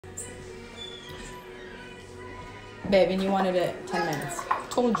Babe, and you wanted it 10 minutes.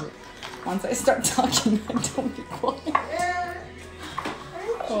 Told you. Once I start talking, I don't be quiet.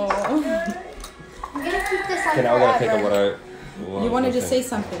 Oh. I'm gonna keep this on Okay, now we're gonna think of forever. what You wanted to say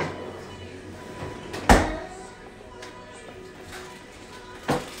something.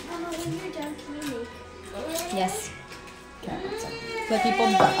 Mama, when you're done, can you make? Yes. Okay, one second. Let people,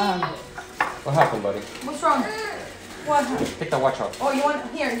 What happened, buddy? what's wrong? What? Take that watch off. Oh, you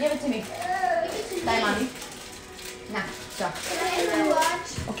want, here, give it to me. Daj, mommy. Nah, so. Can I have my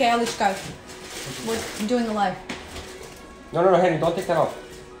watch? Okay, Alishka. We're doing a live. No, Henry, don't take that off.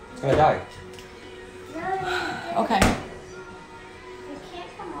 It's gonna die. No, Okay. it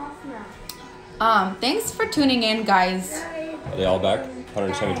can't come off now. Thanks for tuning in, guys. Are they all back?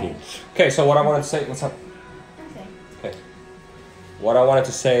 117. Okay, so what I wanted to say, what's up? Okay. Okay. What I wanted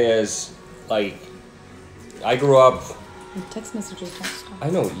to say is, like, I grew up. Your text messages don't stop. I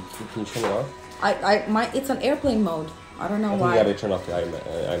know. Can you turn it off? It's on airplane mode. I don't know I think why. you gotta turn off the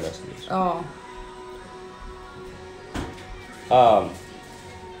iMessages. Oh.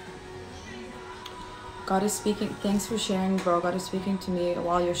 God is speaking. Thanks for sharing, bro. God is speaking to me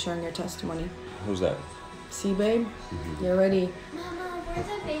while you're sharing your testimony. Who's that? See, babe? You're ready. Mama, where are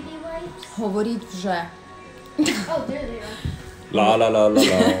the baby wipes? Говорить вже. Oh, there they are. La la la la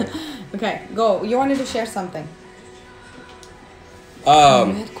la. Okay, go. You wanted to share something. We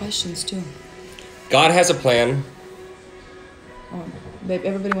had questions too. God has a plan. Oh, babe,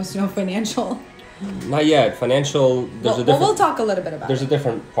 everybody wants to know financial. Not yet. Financial. There's a different. We'll talk a little bit about There's it. a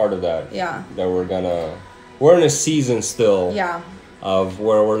different part of that. Yeah. That we're in a season still. Yeah. Of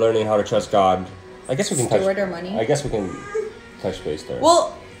where we're learning how to trust God. I guess we can Steward our money. I guess we can touch base there.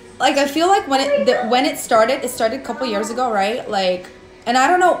 Well, like I feel like when it started a couple years ago, right? Like, and I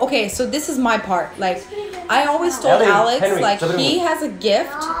don't know. Okay, so this is my part. Like, I always told Ellie, Alex, Henry, like, somebody he move. has a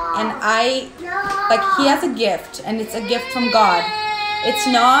gift, and he has a gift, and it's a gift from God. It's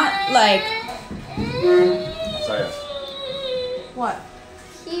not like. Sorry. What?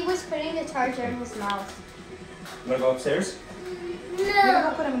 He was putting the charger in his mouth. You wanna go upstairs? You're gonna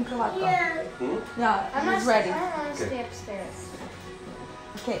go put him in Kruvatka. Yeah, I'm not he's ready. I don't want to stay upstairs.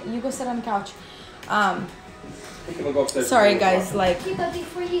 Okay, you go sit on the couch. You can go upstairs. Sorry guys, like Okay, but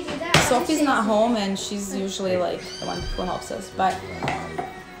before you do that, Sophie's not home and she's usually like the one who helps us. But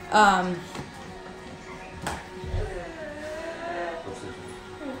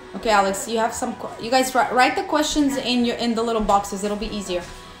okay, Alex, you have some. You guys write the questions in the little boxes. It'll be easier.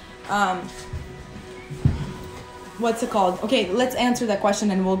 What's it called? Okay, let's answer that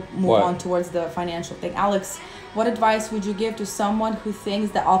question and we'll move What? on towards the financial thing. Alex, what advice would you give to someone who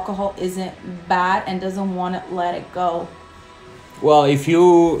thinks that alcohol isn't bad and doesn't want to let it go? Well,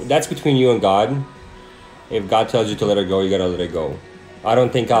 that's between you and God. If God tells you to let it go, you gotta let it go. I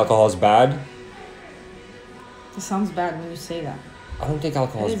don't think alcohol is bad. It sounds bad when you say that. I don't think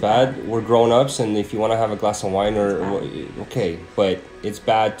alcohol It is is bad. We're grown-ups, and if you want to have a glass of wine It's okay, but it's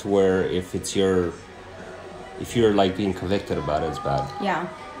bad to where if you're like being convicted about it, it's bad. Yeah.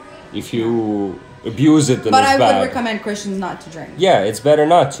 If you abuse it, then But it's I bad. would recommend Christians not to drink. Yeah, it's better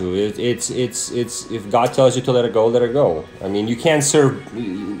not to. It's if God tells you to let it go, let it go. I mean, you can't serve.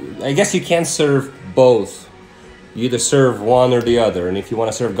 I guess you can't serve both. You either serve one or the other, and if you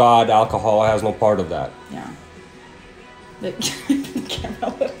want to serve God, alcohol has no part of that. Yeah. The camera a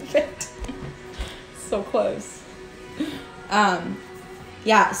little bit. So close.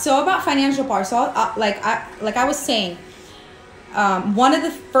 Yeah. So about financial part. So like I was saying, one of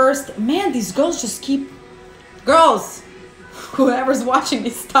the first these girls just keep girls. Whoever's watching me,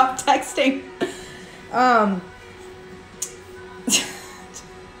 stop texting.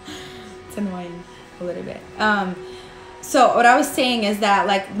 It's annoying a little bit. So what I was saying is that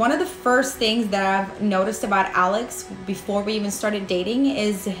like one of the first things that I've noticed about Alex before we even started dating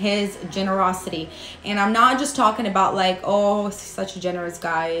is his generosity. And I'm not just talking about like, oh, he's such a generous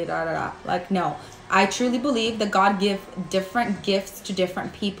guy, da da da. Like, no. I truly believe that God gives different gifts to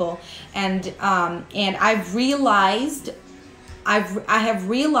different people. And I've realized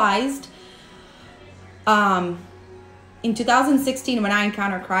in 2016 when I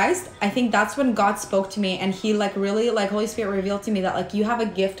encountered Christ, I think that's when God spoke to me, and he like really like Holy Spirit revealed to me that like you have a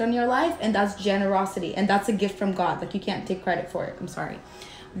gift on your life, and that's generosity, and that's a gift from God. Like you can't take credit for it. I'm sorry.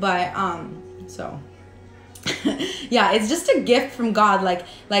 But so yeah, it's just a gift from God. Like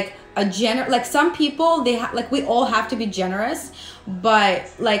like some people like we all have to be generous, but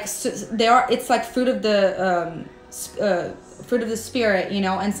like it's like fruit of the fruit of the Spirit, you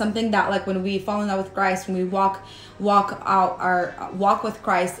know, and something that like when we fall in love with Christ, when we walk out our walk with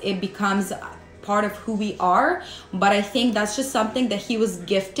Christ, it becomes part of who we are. But I think that's just something that he was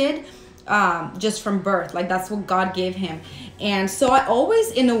gifted just from birth. Like that's what God gave him. And so I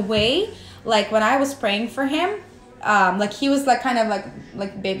always, in a way, like when I was praying for him, like he was like kind of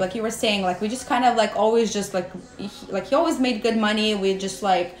like babe, like you were saying, like we just kind of like always just like he always made good money. We just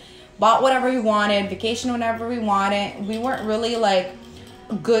like bought whatever we wanted, vacation whenever we wanted. We weren't really like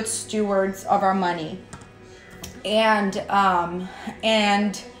good stewards of our money. And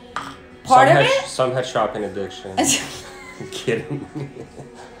part of it, some had shopping addiction. I'm kidding.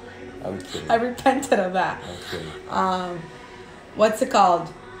 I'm kidding. I repented of that. I'm kidding. What's it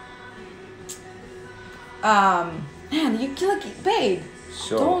called? Man, you like, babe.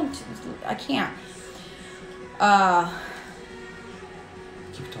 Sure. Don't. I can't.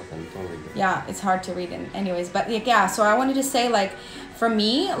 Keep talking. Don't read it. Yeah, it's hard to read. Anyways, but like, yeah. So I wanted to say, like, for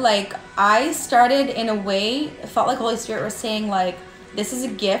me, like, I started in a way. It felt like Holy Spirit was saying, like, this is a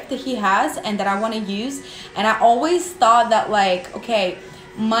gift that He has, and that I want to use. And I always thought that, like, okay,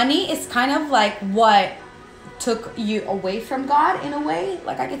 money is kind of like what took you away from God in a way.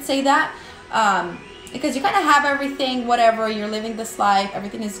 Like, I could say that. Because you kind of have everything, whatever, you're living this life,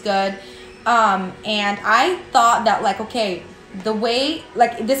 everything is good. And I thought that, like, okay, the way,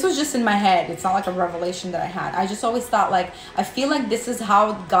 like, this was just in my head. It's not like a revelation that I had. I just always thought, like, I feel like this is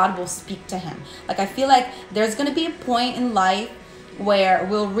how God will speak to him. Like, I feel like there's going to be a point in life where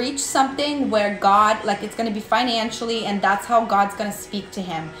we'll reach something where God, like, it's going to be financially, and that's how God's going to speak to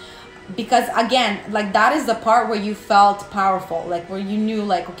him. Because again, like, that is the part where you felt powerful, like where you knew,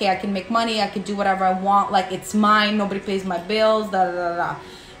 like, okay, I can make money, I can do whatever I want, like, it's mine, nobody pays my bills, da da da da,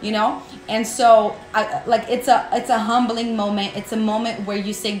 you know. And so like, it's a humbling moment. It's a moment where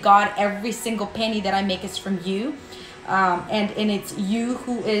you say, God, every single penny that I make is from you, and it's you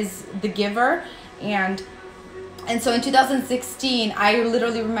who is the giver. And so in 2016, I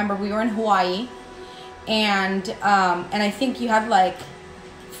literally remember we were in Hawaii, and I think you had like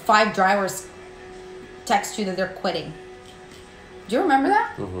 5 drivers text you that they're quitting. Do you remember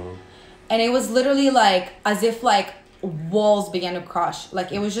that? Mm-hmm. And it was literally like as if like walls began to crush.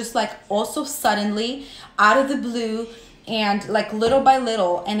 Like, it was just like also suddenly out of the blue, and like little by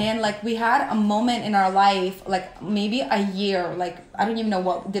little. And then like we had a moment in our life, like maybe a year, like I don't even know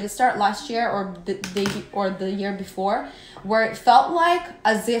what, did it start last year or the year before, where it felt like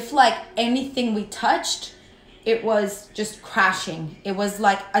as if like anything we touched, it was just crashing. It was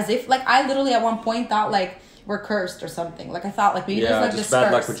like as if, like, I literally at one point thought like we're cursed or something. Like, I thought like maybe there's like just this bad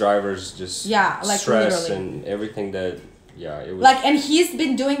curse. luck with drivers, just like stress literally. and everything that, it was like, and he's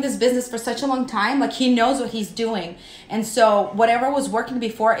been doing this business for such a long time. Like, he knows what he's doing. And so whatever was working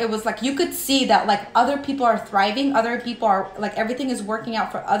before, it was like you could see that like other people are thriving, other people are like, everything is working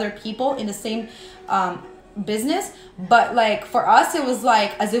out for other people in the same business. But like for us, it was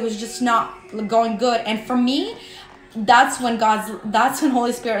like as it was just not going good. And for me, that's when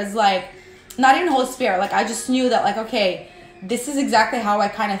Holy Spirit is like, not even Holy Spirit, like I just knew that, like, okay, this is exactly how I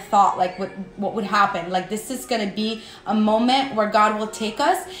kind of thought like what would happen. Like, this is going to be a moment where God will take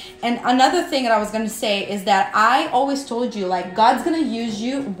us. And another thing that I was going to say is that I always told you, like, God's going to use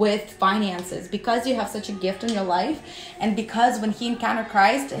you with finances because you have such a gift in your life. And because when he encountered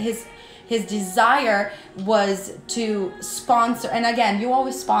Christ, his desire was to sponsor. And again, you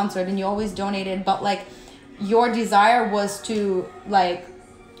always sponsored and you always donated, but like your desire was to, like,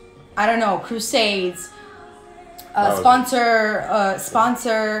 I don't know, crusades, sponsor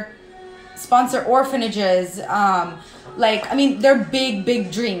orphanages. Like, I mean, they're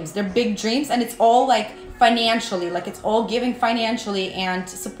big dreams. They're big dreams, and it's all like financially, like it's all giving financially and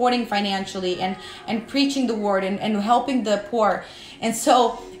supporting financially and preaching the word and helping the poor. And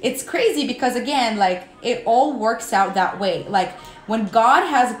so it's crazy because, again, like, it all works out that way. Like, when God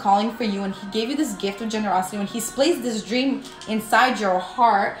has a calling for you and he gave you this gift of generosity, when he's placed this dream inside your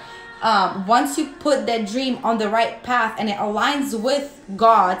heart, once you put that dream on the right path and it aligns with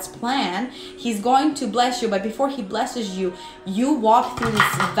God's plan, he's going to bless you. But before he blesses you, you walk through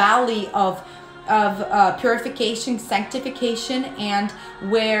this valley of purification, sanctification, and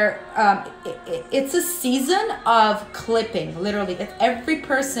where it's a season of clipping. Literally, it's every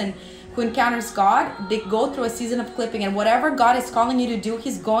person who encounters God, they go through a season of clipping. And whatever God is calling you to do,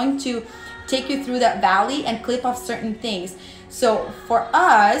 he's going to take you through that valley and clip off certain things. So for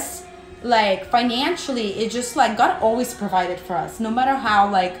us, like, financially, it's just like God always provided for us, no matter how,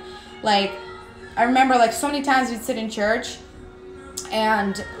 like I remember, like, so many times we'd sit in church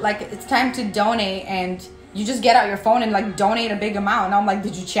and like it's time to donate and you just get out your phone and like donate a big amount, and I'm like,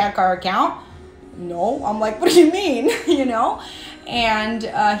 did you check our account? No. I'm like, what do you mean? You know? And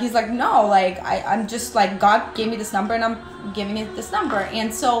he's like, no, like I'm just like, God gave me this number and I'm giving it this number.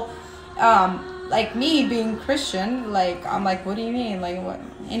 And so like me being Christian, like I'm like, what do you mean? Like what?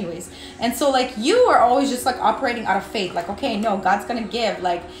 Anyways, and so like you are always just like operating out of faith, like okay, no, God's gonna give,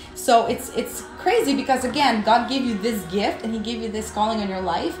 like so it's crazy because again, God gave you this gift and He gave you this calling in your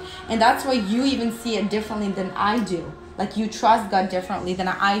life, and that's why you even see it differently than I do. Like you trust God differently than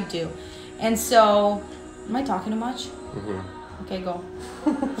I do, and so am I talking too much? Mm-hmm. Okay, go.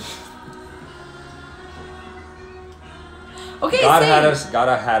 Okay, God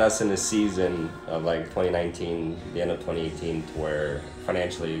had us in a season of like 2019, the end of 2018, to where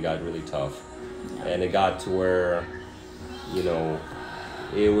financially it got really tough, and it got to where, you know,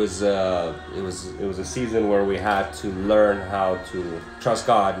 it was a season where we had to learn how to trust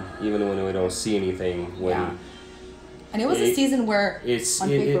God even when we don't see anything. When and it was a season where on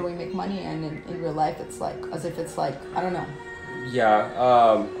paper we it, make money, and in real life it's like as if it's like I don't know.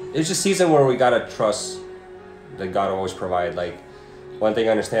 Yeah, it's a season where we gotta trust that God always provide. Like one thing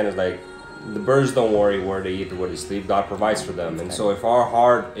I understand is like the birds don't worry where they eat or where they sleep. God provides for them. And so if our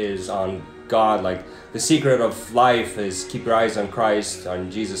heart is on God, like the secret of life is keep your eyes on Christ, on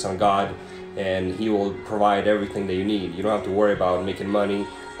Jesus, on God, and He will provide everything that you need. You don't have to worry about making money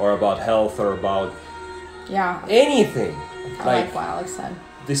or about health or about anything. I like what Alex said.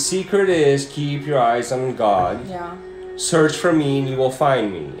 The secret is keep your eyes on God. Yeah. Search for me and you will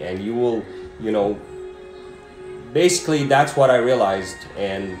find me, and you will, you know, basically that's what I realized.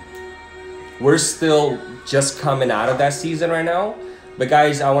 And we're still just coming out of that season right now, but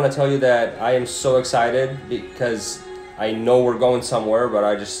guys, I want to tell you that I am so excited because I know we're going somewhere,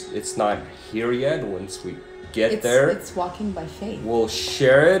 but it's not here yet. Once we get there, it's walking by faith. We'll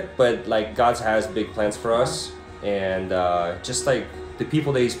share it, but like God has big plans for us, and just like the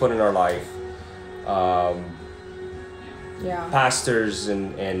people that He's put in our life, pastors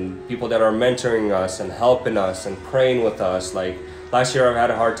and people that are mentoring us and helping us and praying with us. Like last year I've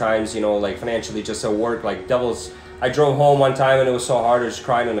had hard times, you know, like financially, just at work, like I drove home one time and it was so hard. I was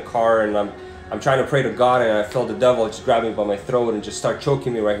crying in the car, and I'm trying to pray to God, and I felt the devil just grab me by my throat and just start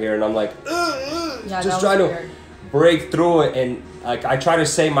choking me right here, and I'm like just trying to break through it, and like I try to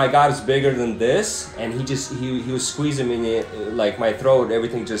say my God is bigger than this, and he was squeezing me like my throat,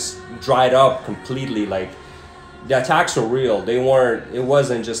 everything just dried up completely. Like the attacks were real. It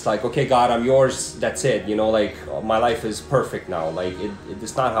wasn't just like, okay, God, I'm yours, that's it, you know, like my life is perfect now. Like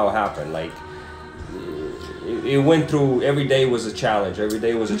it's not how it happened. Like it went through, every day was a challenge, every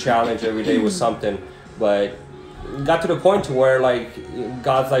day was something, but it got to the point to where like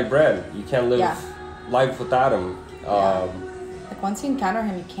God's like bread. You can't live life without Him. Like once you encounter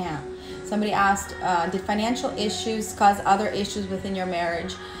Him, you can't. Somebody asked, did financial issues cause other issues within your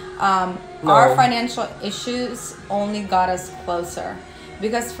marriage? No. Our financial issues only got us closer,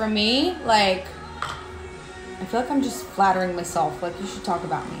 because for me, like, I feel like I'm just flattering myself. Like, you should talk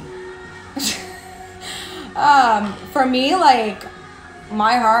about me. For me, like,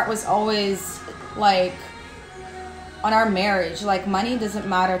 my heart was always like on our marriage. Like, money doesn't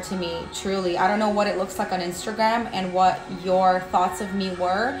matter to me, truly. I don't know what it looks like on Instagram and what your thoughts of me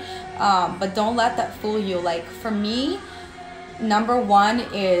were, but don't let that fool you. Like, for me, number one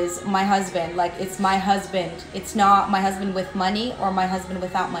is my husband. Like, it's my husband. It's not my husband with money or my husband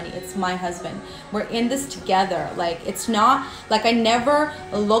without money. It's my husband. We're in this together. Like, it's not like I never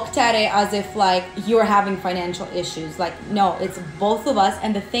looked at it as if like you're having financial issues. Like, no, it's both of us.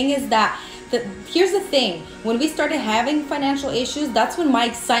 And the thing is that here's the thing, when we started having financial issues, that's when my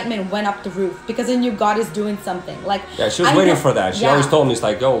excitement went up the roof, because I knew God is doing something. Like, yeah, she was waiting for that. She always told me, it's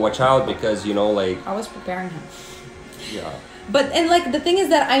like, yo, watch out, because, you know, like, I was preparing him. Yeah. But, and like, the thing is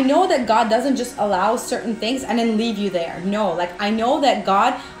that I know that God doesn't just allow certain things and then leave you there. No, like, I know that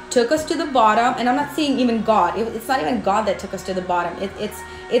God took us to the bottom, and I'm not saying even God. It's not even God that took us to the bottom.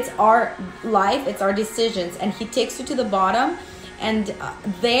 It's our life, it's our decisions, and He takes you to the bottom. And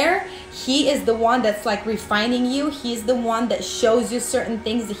there, He is the one that's like refining you. He's the one that shows you certain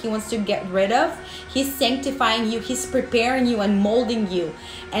things that He wants to get rid of. He's sanctifying you. He's preparing you and molding you.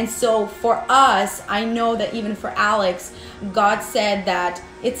 And so for us, I know that even for Alex, God said that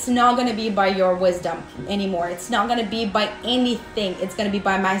it's not going to be by your wisdom anymore. It's not going to be by anything. It's going to be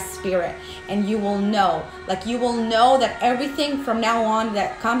by my Spirit. And you will know, like, you will know that everything from now on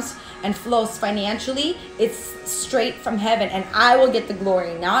that comes and flows financially, it's straight from heaven, and I will get the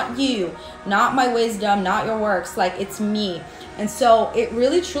glory, not you, not my wisdom, not your works. Like, it's me. And so it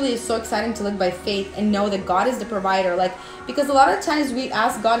really truly is so exciting to live by faith and know that God is the provider. Like, because a lot of times we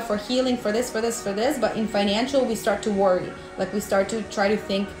ask God for healing, for this, but in financial we start to worry. Like, we start to try to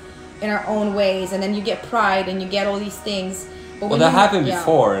think in our own ways, and then you get pride and you get all these things. But well, that happened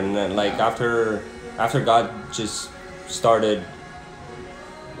before, and then like after God just started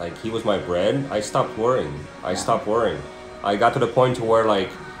like he was my bread, I stopped worrying. I stopped worrying. I got to the point to where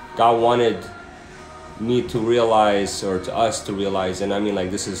like God wanted me to realize, or to us to realize, and I mean like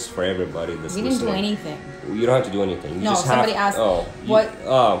this is for everybody. This We didn't do anything. You don't have to do anything. You No, just somebody have, asked. oh, What?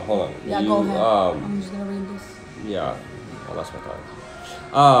 Hold on. Yeah, You, go ahead. I'm just gonna read this. Yeah, I lost my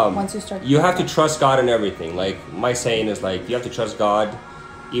thought. Once you start. You have to trust God in everything. Like my saying is like you have to trust God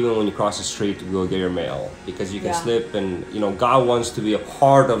even when you cross the street to go get your mail, because you can slip, and you know God wants to be a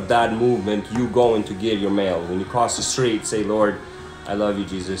part of that movement. You going to get your mail when you cross the street. Say, Lord, I love you,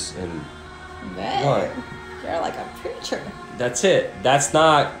 Jesus, and Man, you're like a preacher. that's it. That's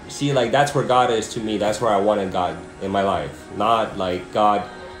not, see, like that's where God is to me. That's where I wanted God in my life. Not like God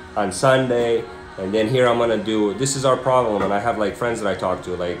on Sunday and then here I'm gonna do, this is our problem. And I have like friends that I talk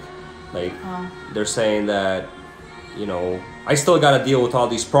to, like they're saying that, you know, I still gotta deal with all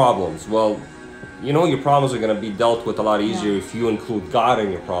these problems. Well, you know, your problems are gonna be dealt with a lot easier if you include God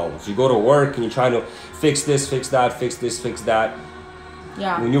in your problems. You go to work and you're trying to fix this, fix that, fix this, fix that.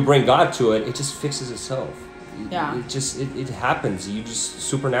 Yeah. When you bring God to it, it just fixes itself. Yeah. It just, it happens. You just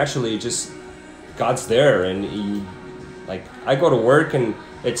supernaturally, just, God's there. And you, like, I go to work and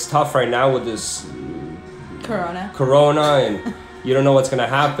it's tough right now with this Corona and you don't know what's going to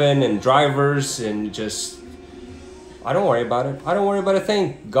happen, and drivers, and just, I don't worry about it. I don't worry about a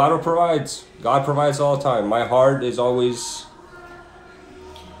thing. God provides. God provides all the time. My heart is always.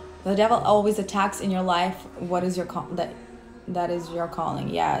 The devil always attacks in your life. What is your that is your calling.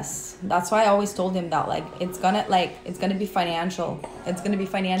 Yes, that's why I always told him that it's gonna be financial. It's gonna be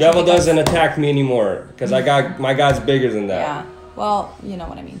financial. Devil doesn't attack me anymore because I got my God's bigger than that. Yeah. Well, you know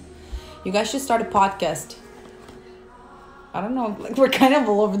what I mean. You guys should start a podcast. I don't know. Like we're kind of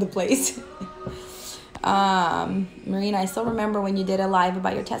all over the place. Marina, I still remember when you did a live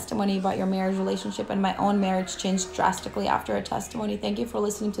about your testimony about your marriage relationship, and my own marriage changed drastically after a testimony. Thank you for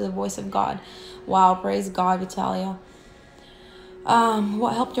listening to the voice of God. Wow, praise God, Vitalia.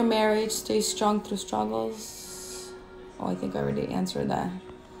 What helped your marriage stay strong through struggles? Oh, I think I already answered that.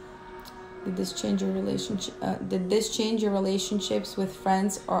 Did this change your relationship? Did this change your relationships with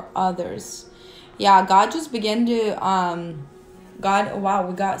friends or others? Yeah, God just began to wow,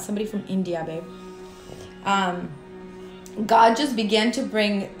 we got somebody from India, babe. God just began to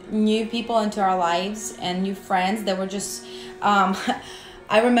bring new people into our lives and new friends that were just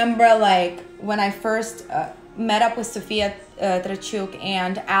I remember like when I first met up with Sophia Trachuk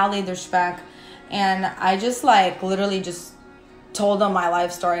and Ali Dershbeck, and I just like literally just told them my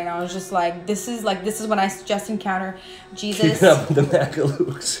life story, and I was just like, this is when I just encounter Jesus. Keeping up with the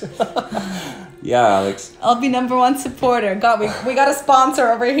Magalukes. Yeah, Alex. I'll be #1 supporter. God, we got a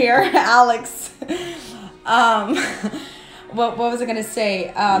sponsor over here, Alex. What was I gonna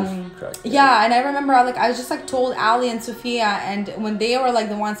say? Yeah, and I remember I was just like told Ali and Sophia, and when they were like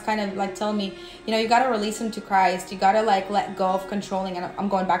the ones kind of like telling me, you know, you gotta release him to Christ. You gotta like let go of controlling. And I'm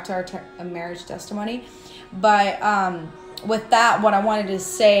going back to our marriage testimony, but with that, what I wanted to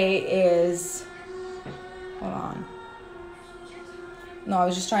say is, hold on. No, I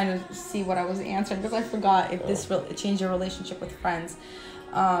was just trying to see what I was answering because I forgot if this changed your relationship with friends.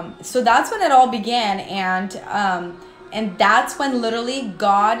 So that's when it all began, and that's when literally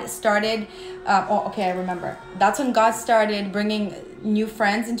God started. I remember. That's when God started bringing new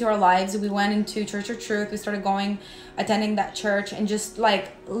friends into our lives. We went into Church of Truth. We started attending that church, and just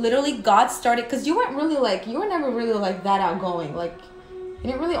like literally God started, because you were never really like that outgoing. Like you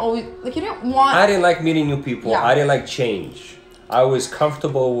didn't really always you didn't want. I didn't like meeting new people. Yeah. I didn't like change. I was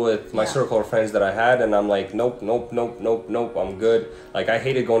comfortable with my circle of friends that I had, and I'm like, nope, I'm good. Like I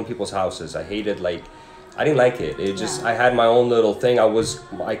hated going to people's houses. I didn't like it. It just, I had my own little thing.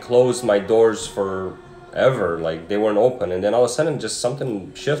 I closed my doors forever. Like they weren't open. And then all of a sudden just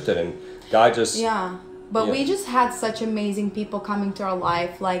something shifted and God just... Yeah. But we just had such amazing people coming to our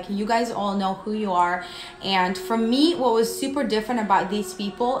life. Like you guys all know who you are. And for me, what was super different about these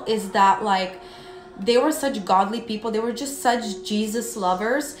people is that like, they were such godly people. They were just such Jesus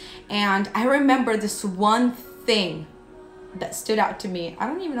lovers. And I remember this one thing that stood out to me. I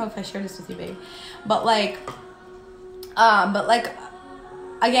don't even know if I shared this with you, babe. But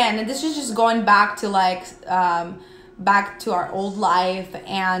again, and this is just going back to back to our old life,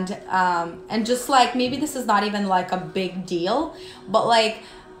 and just like maybe this is not even like a big deal, but like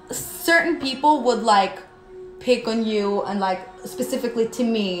certain people would like pick on you, and like specifically to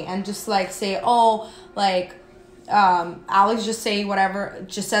me, and just like say, oh, like Alex just says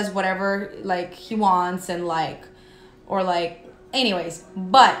whatever like he wants, and like, or like anyways.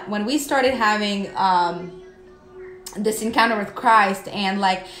 But when we started having this encounter with Christ, and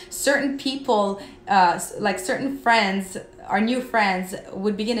like certain people, like certain friends, our new friends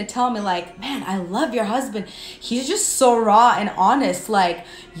would begin to tell me like, man, I love your husband. He's just so raw and honest. Like,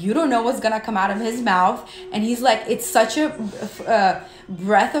 you don't know what's gonna come out of his mouth. And he's like, it's such a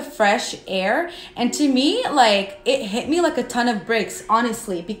breath of fresh air. And to me, like, it hit me like a ton of bricks,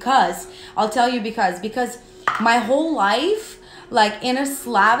 honestly, because I'll tell you, because my whole life, like in a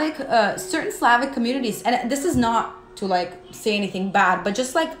Slavic, certain Slavic communities, and this is not to like say anything bad, but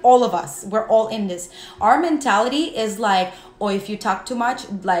just like all of us, we're all in this. Our mentality is like, oh, if you talk too much,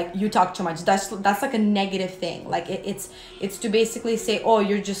 like you talk too much. That's like a negative thing. Like it's to basically say, oh,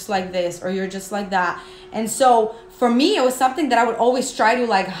 you're just like this or you're just like that. And so for me, it was something that I would always try to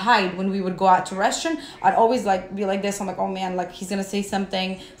like hide when we would go out to restaurant. I'd always like be like this. I'm like, oh man, like he's gonna say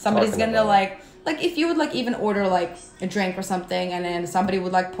something. Somebody's gonna like if you would like even order like a drink or something, and then somebody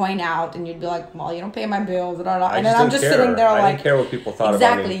would like point out, and you'd be like, well, you don't pay my bills, and then I'm just sitting there like, I didn't care what people thought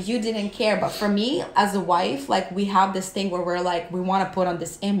about me. Exactly, you didn't care. But for me as a wife, like we have this thing where we're like, we want to put on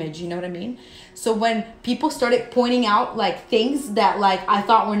this image, you know what I mean? So when people started pointing out like things that like I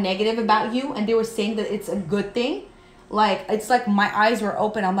thought were negative about you, and they were saying that it's a good thing, like it's like my eyes were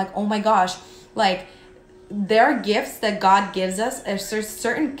open. I'm like, oh my gosh, like there are gifts that God gives us, a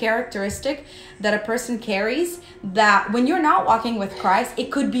certain characteristic that a person carries that when you're not walking with Christ,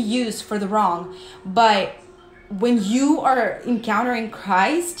 it could be used for the wrong. But when you are encountering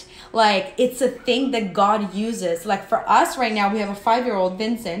Christ, like it's a thing that God uses. Like for us right now, we have a 5-year-old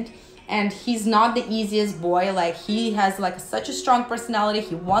Vincent, and he's not the easiest boy. Like he has like such a strong personality.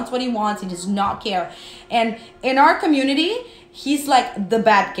 He wants what he wants. He does not care. And in our community, he's like the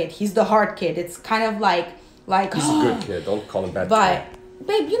bad kid. He's the hard kid. It's kind of like he's a good kid. Don't call him bad but, kid.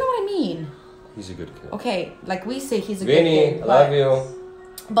 Babe, you know what I mean? He's a good kid. Okay, like we say he's a Vinny, good kid. I love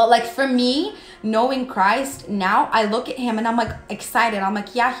you. But like for me, knowing Christ, now I look at him and I'm like excited. I'm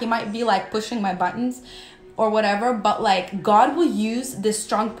like, yeah, he might be like pushing my buttons or whatever, but like God will use this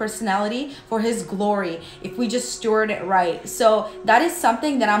strong personality for his glory if we just steward it right. So that is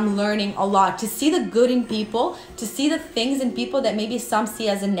something that I'm learning a lot, to see the good in people, to see the things in people that maybe some see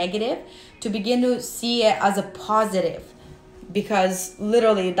as a negative, to begin to see it as a positive. Because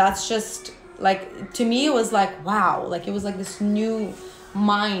literally that's just like, to me it was like, wow, like it was like this new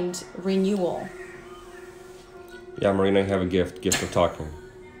mind renewal. Yeah, Marina, you have a gift of talking.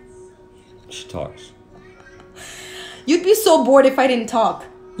 She talks. You'd be so bored if I didn't talk.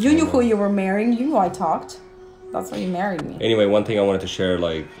 You knew who you were marrying. You knew I talked. That's why you married me. Anyway, one thing I wanted to share,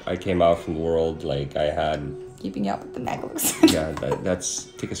 like I came out from the world, like I had... Keeping up with the necklace. Yeah, that's...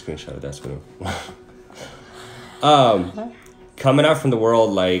 Take a screenshot of that screen. Coming out from the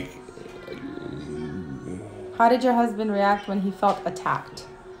world, like... How did your husband react when he felt attacked?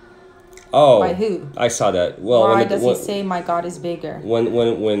 Oh, by who? I saw that. Well, why does he say my God is bigger? When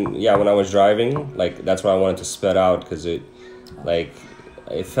I was driving, like that's why I wanted to spit out, because it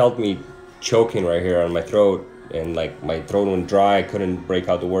felt me choking right here on my throat, and like my throat went dry. I couldn't break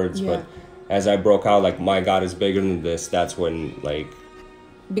out the words, but as I broke out, like my God is bigger than this. That's when like.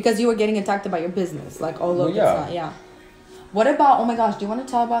 Because you were getting attacked about your business, like oh look, it's not, What about, oh my gosh, do you want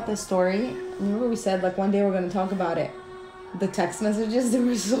to tell about this story? Remember we said like one day we're going to talk about it. The text messages, they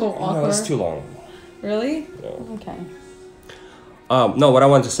were so awkward. No, it's too long. Really? No. Okay. No, what I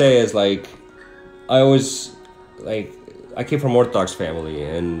wanted to say is like, I always, like, I came from Orthodox family,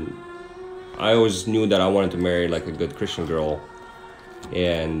 and I always knew that I wanted to marry like a good Christian girl,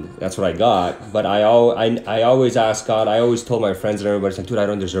 and that's what I got. But I always asked God. I always told my friends and everybody, like, dude, I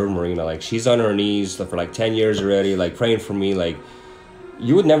don't deserve Marina. Like, she's on her knees for like 10 years already, like praying for me. Like,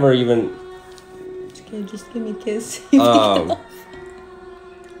 you would never even. Okay, just give me a kiss.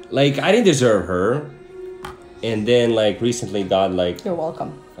 Like, I didn't deserve her, and then like recently, God, like. You're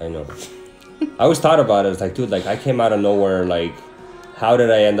welcome. I know. I always thought about it. It's like, dude, like I came out of nowhere. Like, how did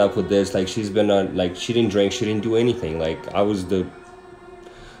I end up with this? Like, she's been on. Like, she didn't drink. She didn't do anything. Like, I was the.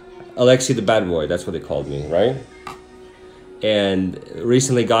 Alexei the bad boy, that's what they called me, right? And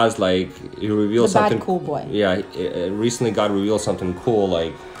recently God's like, he revealed the something. Bad cool boy. Yeah, recently God revealed something cool.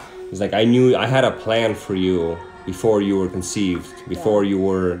 Like, he's like, I knew I had a plan for you before you were conceived, before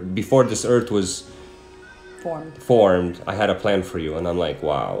this earth was formed. I had a plan for you. And I'm like,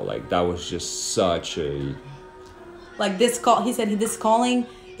 wow, like that was just such a. Like this call, he said, this calling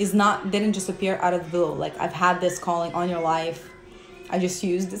didn't just appear out of the blue. Like, I've had this calling on your life. I just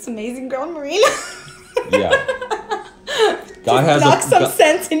used this amazing girl, Marina. Yeah. God has knock some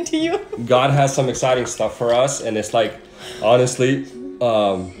sense into you. God has some exciting stuff for us, and it's like, honestly,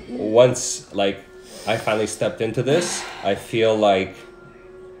 once like I finally stepped into this, I feel like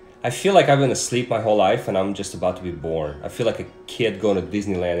I feel like I've been asleep my whole life and I'm just about to be born. I feel like a kid going to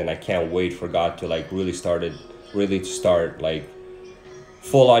Disneyland and I can't wait for God to like really start like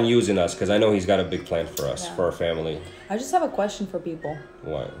full on using us, because I know He's got a big plan for us, for our family. I just have a question for people.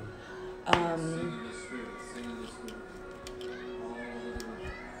 What?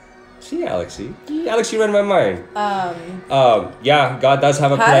 See, Alexi, read my mind. Yeah, God does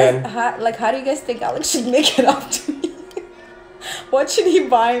have a plan. How do you guys think Alex should make it up to me? What should he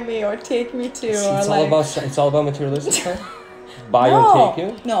buy me or take me to? It's all about materialistic stuff. Buy you No. and take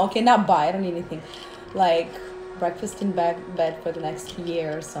you. No, okay, not buy. I don't need anything. Like breakfast in bed for the next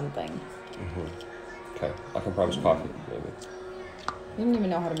year or something. Okay, I can promise coffee, maybe. You don't even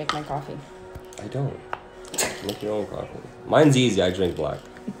know how to make my coffee. I don't. Make your own coffee. Mine's easy. I drink black.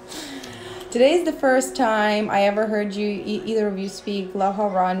 Today is the first time I ever heard you, either of you speak. Love how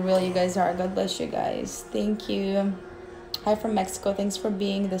raw and real you guys are. God bless you guys. Thank you. Hi from Mexico. Thanks for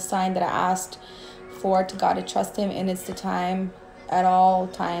being the sign that I asked for to God, to trust Him, and it's the time at all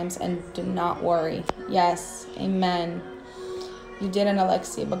times, and do not worry. Yes. Amen. You didn't,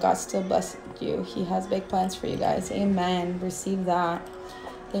 Alexi, but God still blessed you. He has big plans for you guys. Amen. Receive that.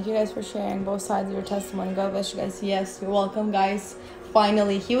 Thank you guys for sharing both sides of your testimony. God bless you guys. Yes, you're welcome, guys.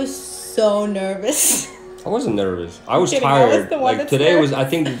 Finally, he was so nervous. I wasn't nervous. I was kidding, tired. I was the one Like that's today nervous. was.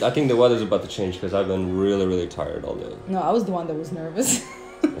 I think the weather's about to change because I've been really tired all day. No, I was the one that was nervous.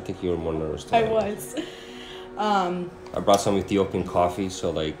 I think you were more nervous than I was. I brought some Ethiopian coffee,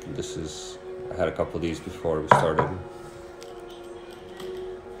 so like this is. I had a couple of these before we started.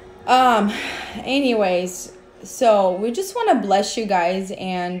 Anyways, so we just want to bless you guys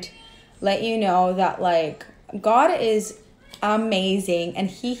and let you know that like God is amazing and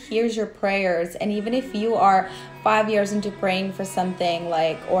He hears your prayers. And even if you are 5 years into praying for something,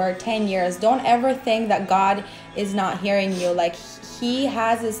 like, or 10 years, don't ever think that God is not hearing you. Like, He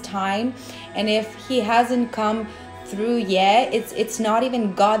has His time, and if He hasn't come through yet, it's not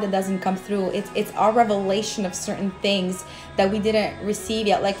even God that doesn't come through. It's our revelation of certain things that we didn't receive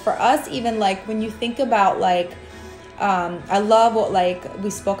yet. Like for us, even like when you think about like I love what like we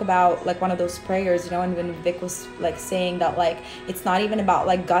spoke about, like one of those prayers, you know, and when Vic was like saying that like it's not even about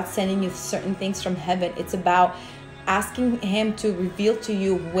like God sending you certain things from heaven. It's about asking Him to reveal to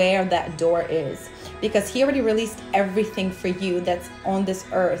you where that door is, because He already released everything for you that's on this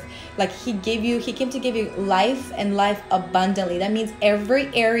earth. Like He came to give you life and life abundantly. That means every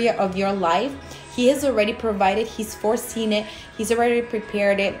area of your life He has already provided. He's foreseen it. He's already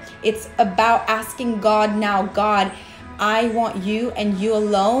prepared it. It's about asking God now, God, I want you and you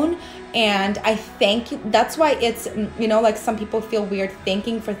alone. And I thank you. That's why it's, you know, like some people feel weird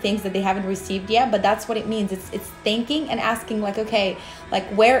thanking for things that they haven't received yet, but that's what it means. It's thanking and asking like, okay, like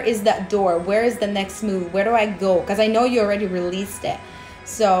where is that door? Where is the next move? Where do I go? Because I know you already released it.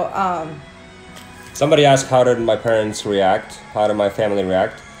 So, Somebody asked, how did my parents react? How did my family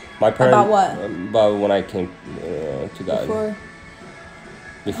react? My parents. About what? About when I came to God.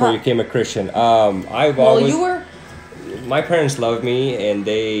 Before you became a Christian. I've always. You were. My parents love me, and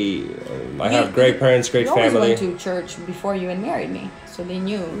I have great parents, great you family. You always went to church before you even married me, so they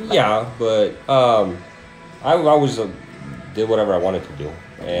knew. Yeah, but I always did whatever I wanted to do,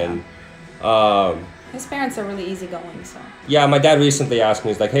 and his parents are really easygoing, so. Yeah, my dad recently asked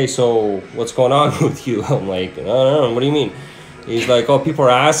me, he's like, hey, so what's going on with you? I'm like, I don't know, what do you mean? He's like, oh, people are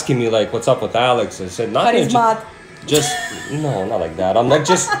asking me, like, what's up with Alex? I said, nothing. Just, no, not like that. I'm like,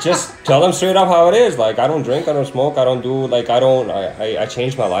 just tell them straight up how it is. Like, I don't drink, I don't smoke, I don't do, like, I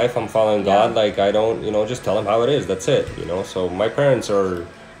changed my life, I'm following God. Like, I don't, you know, just tell them how it is. That's it, you know? So my parents are,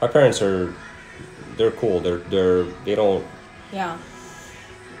 they're cool. They don't. Yeah.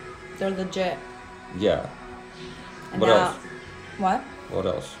 They're legit. Yeah. And What else? What? What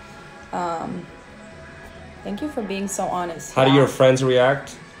else? Thank you for being so honest. How do your friends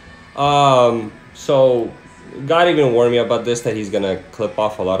react? So God even warned me about this, that He's gonna clip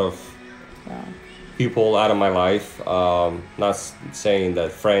off a lot of people out of my life. Not saying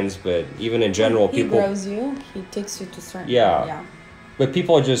that friends, but even in general, people. He grows you. He takes you to certain. Yeah. But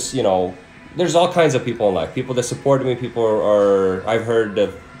people are just, you know, there's all kinds of people in life. People that support me. People are. I've heard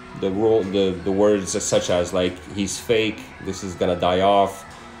the words such as like, he's fake. This is gonna die off.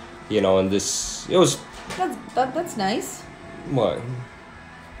 You know, and this it was. That's nice. What?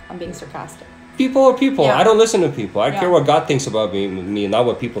 I'm being sarcastic. People are people. Yeah. I don't listen to people. I care what God thinks about me, not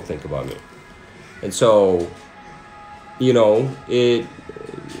what people think about me. And so, you know,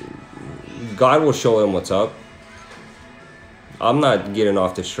 God will show them what's up. I'm not getting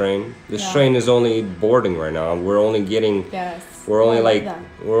off this train. This train is only boarding right now. We're only getting. Yes. We're only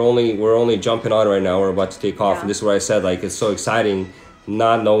we're only jumping on right now. We're about to take off, and this is what I said. Like, it's so exciting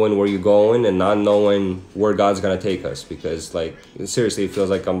not knowing where you're going and not knowing where God's gonna take us, because like seriously it feels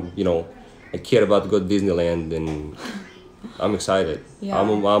like I'm, you know, a kid about to go to Disneyland, and I'm excited. Yeah.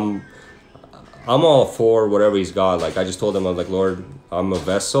 I'm all for whatever he's got. Like I just told him, I was like, Lord, I'm a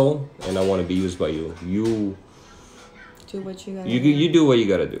vessel and I want to be used by you. You do what you gotta you do what you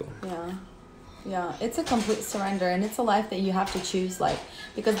gotta do. Yeah, it's a complete surrender, and it's a life that you have to choose, like,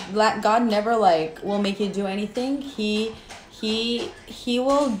 because God never like will make you do anything. He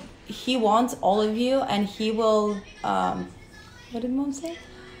wants all of you, and he will what did Mom say?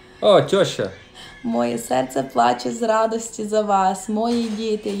 Oh, Joshua. Моє серце плаче з радості за вас, мої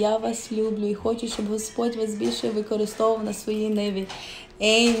діти, я вас люблю і хочу, щоб Господь вас більше використовував на своїй ниві.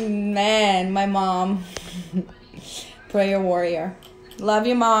 Amen, my mom. Prayer warrior. Love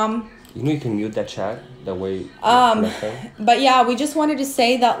you, Mom. You know you can mute that chat that way. But yeah, we just wanted to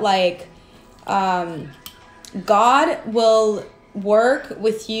say that like God will work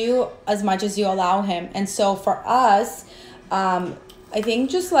with you as much as you allow him. And so for us, I think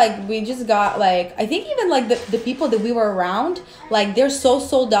just like we just got like, I think even like the people that we were around, like they're so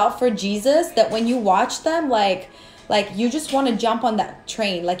sold out for Jesus that when you watch them, like you just want to jump on that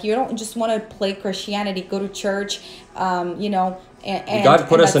train. Like you don't just want to play Christianity, go to church, you know. And God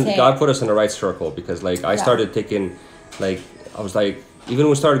put us in the right circle, because like I started taking, like I was like, even when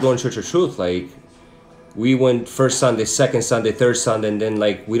we started going to Church of Truth, like we went first Sunday, second Sunday, third Sunday, and then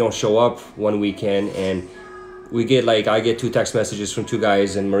like we don't show up one weekend, and we get like, I get 2 text messages from 2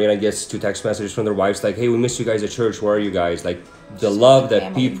 guys, and Marina gets 2 text messages from their wives like, hey, we missed you guys at church, where are you guys? Like the love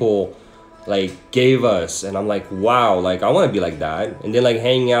that people like gave us, and I'm like, wow, like I want to be like that. And then like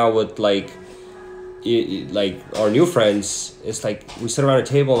hanging out with like like our new friends, it's like we sit around a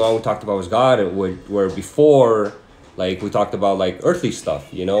table and all we talked about was God, where before like we talked about like earthly stuff,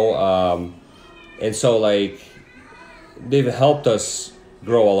 you know. And so like they've helped us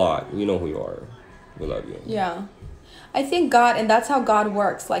grow a lot. You know who you are. We love you. Yeah, I think God, and that's how God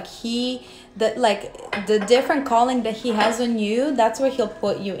works. Like the different calling that he has on you, that's where he'll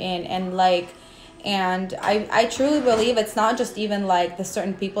put you in. And like, and I truly believe it's not just even like the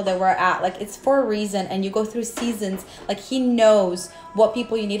certain people that we're at, like it's for a reason, and you go through seasons. Like he knows what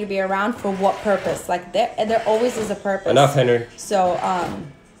people you need to be around for what purpose. Like there always is a purpose. Enough, Henry. So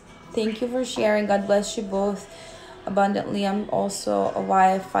thank you for sharing. God bless you both abundantly. I'm also a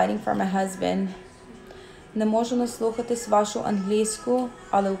wife fighting for my husband. Не можу наслухатись вашу англійську,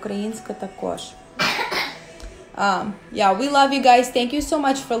 але українська також. Yeah, we love you guys. Thank you so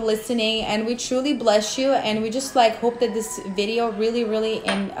much for listening, and we truly bless you, and we just like hope that this video really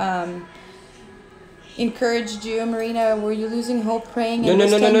encouraged you. Marina, were you losing hope praying?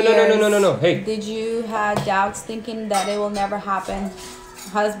 No. Hey, did you have doubts thinking that it will never happen?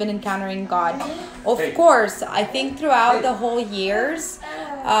 Husband encountering God. Of course, I think throughout the whole years,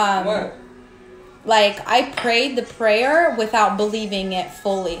 like I prayed the prayer without believing it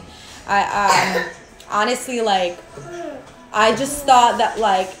fully. I honestly, like, I just thought that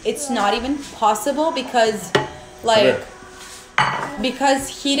like it's not even possible, because like because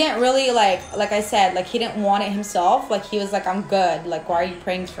he didn't really like I said, like he didn't want it himself. Like he was like, I'm good, like why are you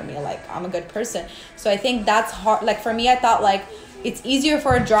praying for me, like I'm a good person. So I think that's hard. Like for me, I thought like it's easier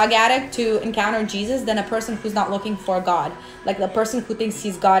for a drug addict to encounter Jesus than a person who's not looking for God, like the person who thinks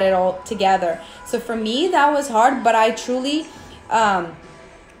he's got it all together. So for me, that was hard, but I truly,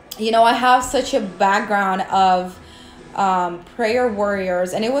 you know, I have such a background of prayer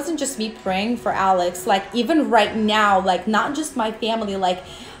warriors, and it wasn't just me praying for Alex. Like even right now, like not just my family, like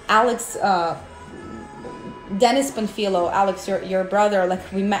Alex, Dennis Panfilo, Alex, your brother, like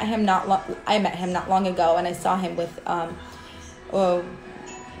we met him I met him not long ago, and I saw him with oh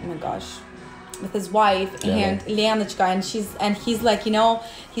my gosh, with his wife and Lianочка, and he's like, you know,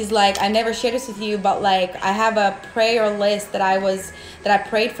 he's like, I never shared this with you, but like I have a prayer list that I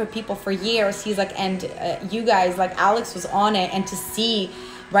prayed for people for years. He's like, and you guys, like Alex was on it, and to see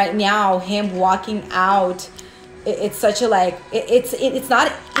right now him walking out, it's such a like it's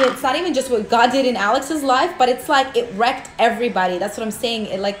not even just what God did in Alex's life, but it's like it wrecked everybody. That's what I'm saying.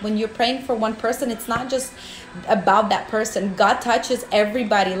 It, like when you're praying for one person, it's not just about that person. God touches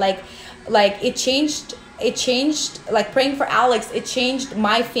everybody. Like it changed, like praying for Alex, it changed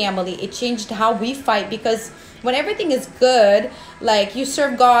my family. It changed how we fight, because when everything is good, like you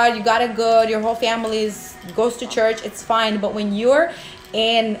serve God, you got it good, your whole family goes to church, it's fine. But when you're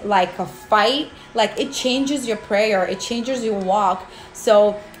in like a fight, like it changes your prayer, it changes your walk.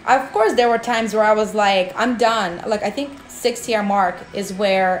 So of course there were times where I was like, I'm done. Like I think 6-year mark is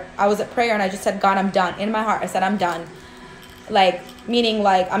where I was at prayer, and I just said, God, I'm done. In my heart I said, I'm done. Like meaning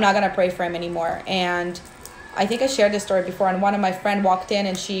like I'm not gonna pray for him anymore. And I think I shared this story before, and one of my friend walked in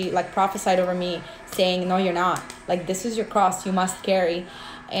and she like prophesied over me saying, no, you're not. Like, this is your cross you must carry.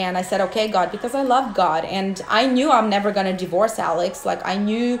 And I said, okay, God, because I love God. And I knew I'm never going to divorce Alex. Like, I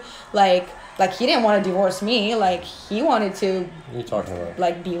knew, like he didn't want to divorce me. Like, he wanted to, What are you talking about?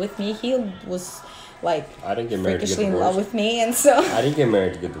 like, be with me. He was, like, I didn't get married to get freakishly in divorced. love with me. And so... I didn't get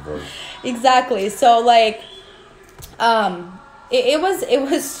married to get divorced. Exactly. So, like, it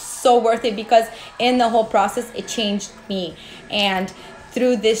was so worth it, because in the whole process, it changed me. And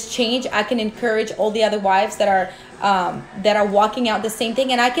through this change, I can encourage all the other wives that are walking out the same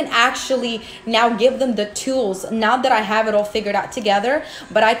thing, and I can actually now give them the tools, now that I have it all figured out together.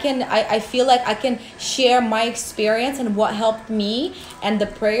 But I feel like I can share my experience and what helped me and the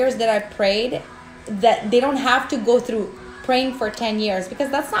prayers that I prayed, that they don't have to go through praying for 10 years, because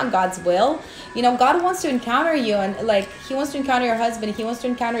that's not God's will. You know, God wants to encounter you, and like, he wants to encounter your husband, he wants to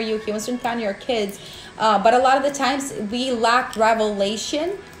encounter you, he wants to encounter your kids. But a lot of the times we lack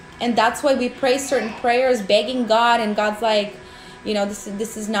revelation, and that's why we pray certain prayers begging God, and God's like, you know,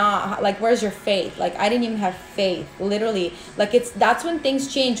 this is not, like, where's your faith? Like, I didn't even have faith, literally. Like, that's when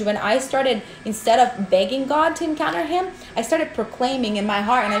things change. When I started, instead of begging God to encounter him, I started proclaiming in my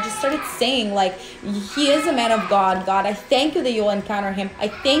heart, and I just started saying, like, he is a man of God. God, I thank you that you'll encounter him. I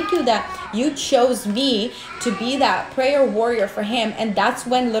thank you that you chose me to be that prayer warrior for him. And that's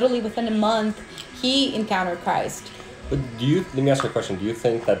when, literally within a month, he encountered Christ. But let me ask you a question. Do you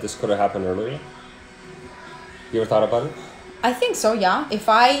think that this could have happened earlier? You ever thought about it? I think so, yeah. If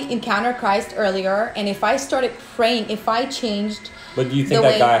I encountered Christ earlier, and if I started praying, if I changed. But do you think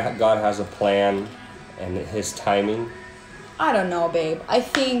that God has a plan and his timing? I don't know, babe. I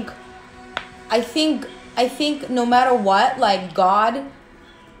think no matter what, like, God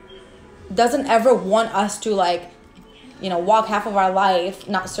doesn't ever want us to, like, you know, walk half of our life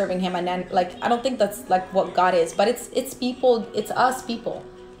not serving him, and then, like, I don't think that's like what God is. But it's people, it's us people.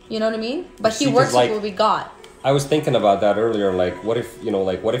 You know what I mean? But he works with what we got. I was thinking about that earlier, like, what if, you know,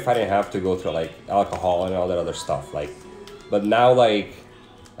 like, what if I didn't have to go through, like, alcohol and all that other stuff, like, but now, like,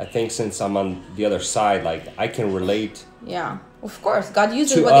 I think since I'm on the other side, like, I can relate. Yeah, of course. God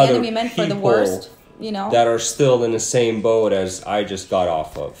uses what the enemy meant for the worst, you know. That are still in the same boat as I just got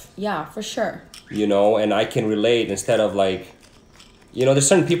off of. Yeah, for sure. You know, and I can relate instead of, like, you know, there's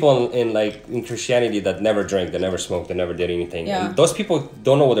certain people in Christianity that never drink, that never smoked, that never did anything. Yeah. And those people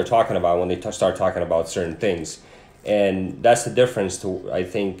don't know what they're talking about when they start talking about certain things. And that's the difference to, I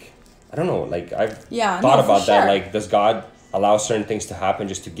think, I don't know, like, I've thought about that. Like, does God allow certain things to happen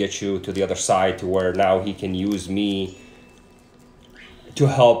just to get you to the other side, to where now he can use me to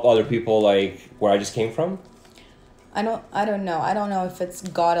help other people, like, where I just came from? I don't know. I don't know if it's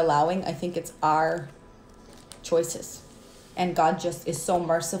God allowing. I think it's our choices. And God just is so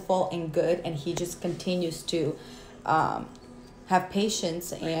merciful and good, and he just continues to have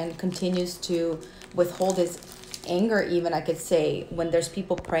patience and continues to withhold his anger, even, I could say, when there's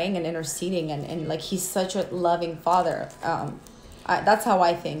people praying and interceding, and like, he's such a loving father. That's how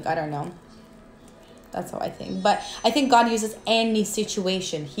I think. I don't know. That's how I think. But I think God uses any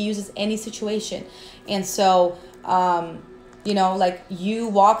situation. He uses any situation. And so, you know, like, you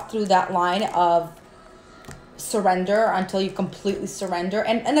walk through that line of surrender until you completely surrender.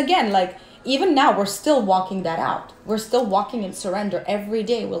 And again, like, even now, we're still walking that out. We're still walking in surrender. Every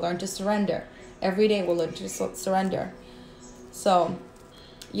day we'll learn to surrender. Every day we'll learn to surrender. So,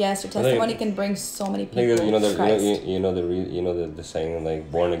 yes, your testimony can bring so many people to Christ. You know the saying,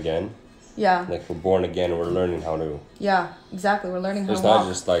 like, born again. Yeah. Like, we're born again, we're learning how to. Yeah, exactly. We're learning how to walk. It's not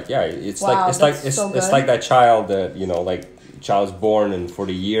just like, yeah, it's wow, it's like that child that, you know, like, child's born, and for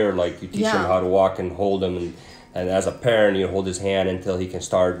the year, like, you teach him how to walk and hold him, and as a parent, you hold his hand until he can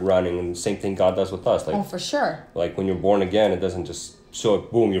start running. And the same thing God does with us. Like, oh, for sure. Like, when you're born again, it doesn't just show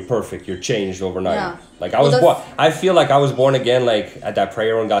up, boom, you're perfect, you're changed overnight. Yeah. Like, I feel like I was born again, like, at that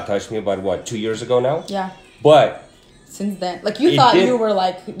prayer when God touched me about, 2 years ago now? Yeah. But since then, like, you thought you were,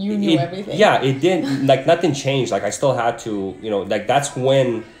 like, you knew everything. Yeah, it didn't, like, nothing changed. Like, I still had to, you know, like, that's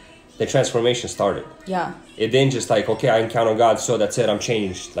when the transformation started. Yeah. It didn't just, like, okay, I encounter God, so that's it, I'm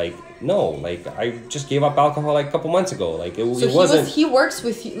changed. Like, no, like, I just gave up alcohol, like, a couple months ago. Like, it wasn't. He works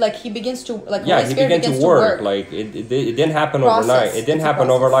with you, like, he begins to, like, yeah, he began to work. Like, it didn't happen overnight. It didn't happen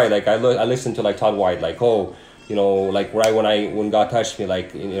overnight. Like, I listened to, like, Todd White, like, oh, you know, like, right when God touched me,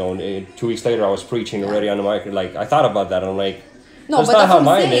 like, you know, 2 weeks later I was preaching already on the mic. Like, I thought about that, and I'm like, no, but that's what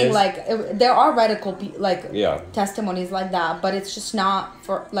I'm saying. Like, there are radical testimonies like that, but it's just not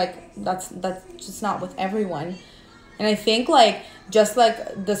for, like, that's just not with everyone. And I think, like, just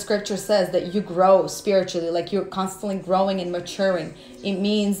like the scripture says, that you grow spiritually, like, you're constantly growing and maturing. It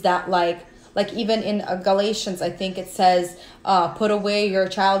means that, like, Like even in Galatians, I think it says, put away your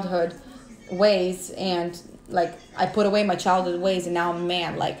childhood ways, and like I put away my childhood ways and now I'm a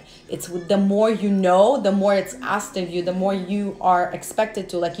man. Like it's the more you know, the more it's asked of you, the more you are expected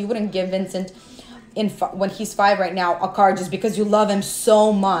to. Like you wouldn't give Vincent when he's 5 right now a car just because you love him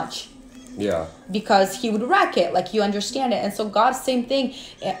so much. Yeah. Because he would wreck it. Like you understand it. And so God, same thing.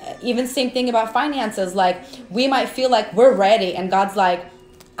 Even same thing about finances. Like we might feel like we're ready, and God's like,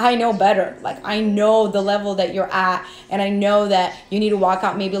 I know better. Like I know the level that you're at, and I know that you need to walk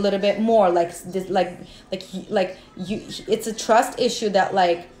out maybe a little bit more. Like this, like you. It's a trust issue that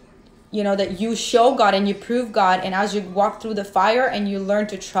like, you know, that you show God and you prove God, and as you walk through the fire and you learn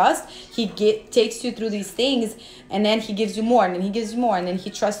to trust, He takes you through these things, and then He gives you more, and then He gives you more, and then He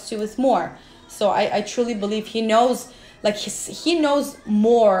trusts you with more. So I truly believe He knows. Like he knows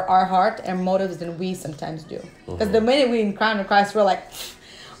more our heart and motives than we sometimes do. Because the minute we encounter Christ, we're like,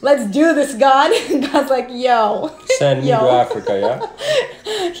 let's do this, God. God's like, yo. Send me to Africa,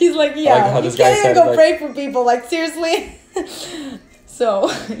 yeah? He's like, yo. Like how you this guy can't said, even go like, pray for people. Like, seriously?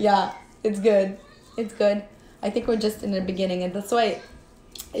 So, yeah. It's good. It's good. I think we're just in the beginning. And that's why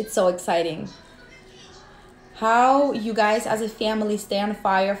it's so exciting. How you guys as a family stay on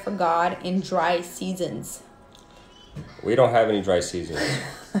fire for God in dry seasons. We don't have any dry seasons.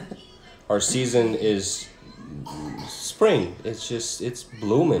 Our season is spring. It's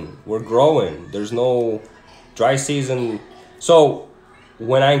blooming. We're growing. There's no dry season. So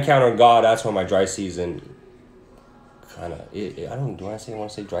when I encounter God, that's when my dry season kind of, I don't, do I want to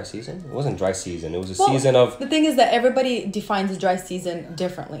say dry season? It wasn't dry season. It was a season of... The thing is that everybody defines dry season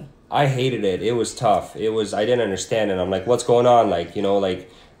differently. I hated it. It was tough. I didn't understand it. I'm like, what's going on? Like, you know,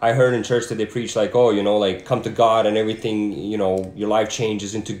 like I heard in church that they preach like, oh, you know, like come to God and everything, you know, your life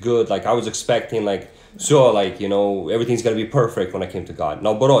changes into good. Like I was expecting like, so like, you know, everything's going to be perfect when I came to God.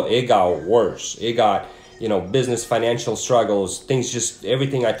 No, but it got worse. It got, you know, business, financial struggles, things just,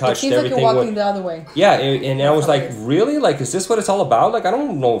 everything I touched, it seems everything. Like you're walking the other way. Yeah, and I was like, really? Like, is this what it's all about? Like, I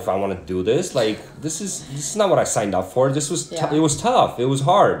don't know if I want to do this. Like, this is not what I signed up for. This was, it was tough. It was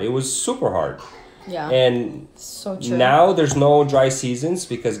hard. It was super hard. Yeah. And so true. Now there's no dry seasons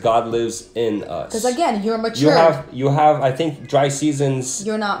because God lives in us. Because again, you're mature. You have, I think, dry seasons.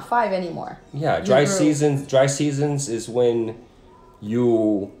 You're not 5 anymore. Yeah, dry seasons is when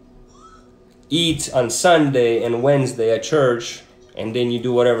you eat on Sunday and Wednesday at church, and then you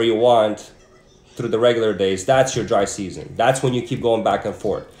do whatever you want through the regular days. That's your dry season. That's when you keep going back and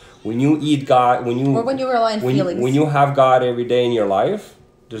forth. When you eat God, when you rely on feelings. When you have God every day in your life,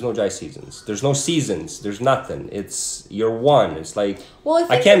 there's no dry seasons. There's no seasons. There's nothing. It's you're one. It's like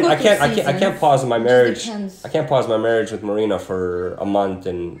I can't pause my marriage. I can't pause my marriage with Marina for a month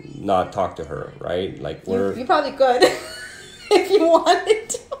and not talk to her. Right? Like you probably could if you wanted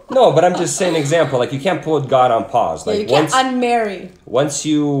to. No, but I'm just saying an example. Like you can't put God on pause. Like you can't unmarry. Once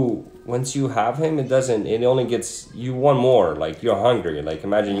you have Him, it only gets you one more. Like you're hungry. Like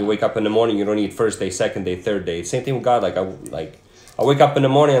imagine you wake up in the morning, you don't eat first day, second day, third day. Same thing with God. I wake up in the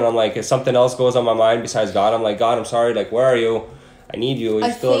morning and I'm like, if something else goes on my mind besides God, I'm like, God, I'm sorry. Like, where are you? I need you. Are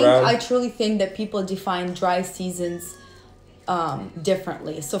you still around? I truly think that people define dry seasons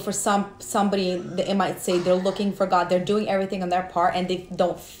differently. So for somebody, it might say they're looking for God. They're doing everything on their part and they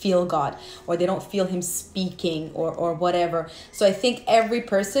don't feel God, or they don't feel Him speaking or whatever. So I think every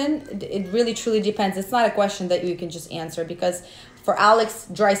person, it really truly depends. It's not a question that you can just answer, because for Alex,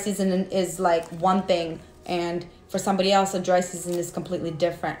 dry season is like one thing, and for somebody else, a dry season is completely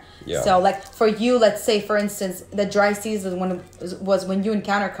different. Yeah. So like for you, let's say for instance, the dry season was when you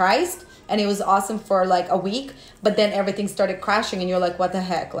encounter Christ, and it was awesome for like a week, but then everything started crashing and you're like, what the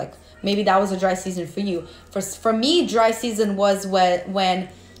heck? Like maybe that was a dry season for you. For me, dry season was when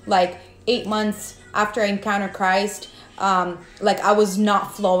like 8 months after I encountered Christ, like I was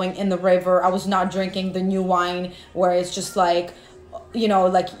not flowing in the river. I was not drinking the new wine where it's just like, you know,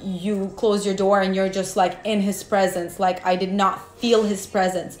 like you close your door and you're just like in His presence. Like I did not feel His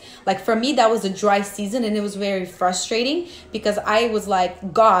presence. Like for me, that was a dry season, and it was very frustrating because I was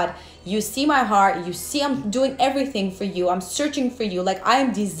like, God, you see my heart. You see I'm doing everything for you. I'm searching for you. Like I am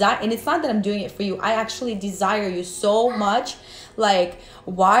and it's not that I'm doing it for you. I actually desire you so much. Like,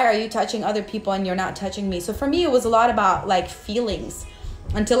 why are you touching other people and you're not touching me? So for me, it was a lot about like feelings.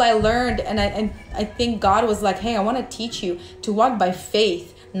 Until I learned, and I think God was like, hey, I want to teach you to walk by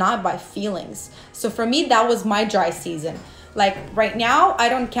faith, not by feelings. So for me, that was my dry season. Like right now, I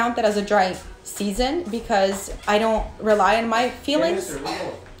don't count that as a dry season because I don't rely on my feelings.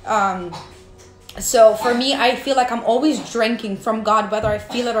 So for me, I feel like I'm always drinking from God, whether I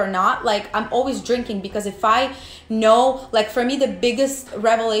feel it or not. Like I'm always drinking, because if I know, like for me, the biggest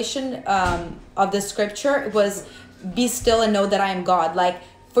revelation of the scripture was, be still and know that I am God. Like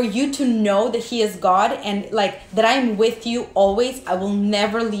for you to know that he is God, and like that I am with you always, I will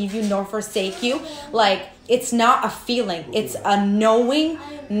never leave you nor forsake you. Like it's not a feeling, it's a knowing,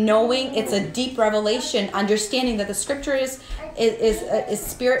 it's a deep revelation, understanding that the scripture is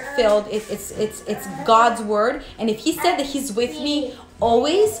spirit filled. It's God's word, and if he said that he's with me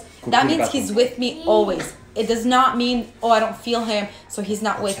always, that means he's with me always. It does not mean, oh, I don't feel him, so he's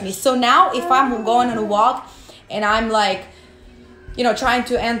not with me. So now if I'm going on a walk and I'm like, you know, trying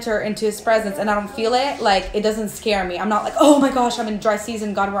to enter into his presence and I don't feel it, like it doesn't scare me. I'm not like, oh my gosh, I'm in dry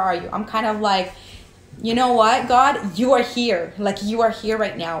season, God, where are you? I'm kind of like, you know what, God, you are here. Like you are here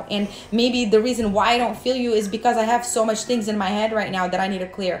right now. And maybe the reason why I don't feel you is because I have so much things in my head right now that I need to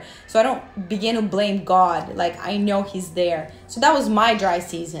clear. So I don't begin to blame God. Like I know he's there. So that was my dry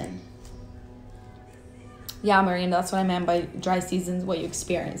season. Yeah, Marina, that's what I meant by dry seasons, what you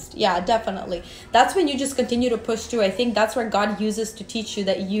experienced. Yeah, definitely. That's when you just continue to push through. I think that's where God uses to teach you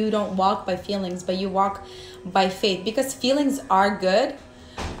that you don't walk by feelings, but you walk by faith. Because feelings are good,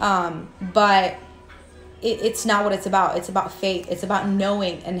 but it's not what it's about. It's about faith. It's about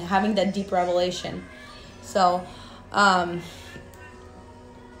knowing and having that deep revelation. So, yeah.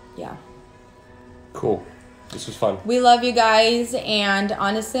 Cool. This was fun. We love you guys, and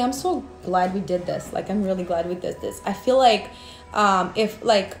honestly, I'm so glad we did this. Like, I'm really glad we did this. I feel like if,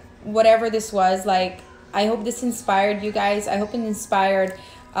 like, whatever this was, like, I hope this inspired you guys. I hope it inspired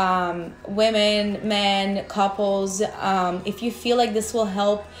women, men, couples. If you feel like this will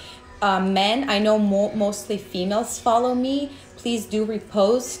help men, I know mostly females follow me. Please do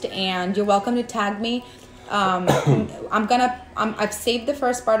repost, and you're welcome to tag me. I've saved the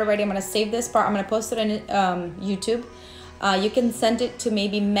first part already. I'm gonna save this part. I'm gonna post it on YouTube. You can send it to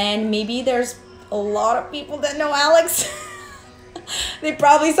maybe men. Maybe there's a lot of people that know Alex. They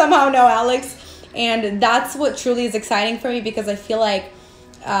probably somehow know Alex, and that's what truly is exciting for me, because I feel like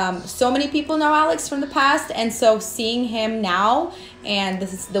so many people know Alex from the past, and so seeing him now, and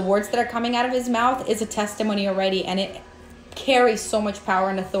this is the words that are coming out of his mouth, is a testimony already, and it carries so much power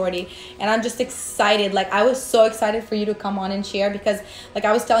and authority. And I'm just excited. Like, I was so excited for you to come on and share, because like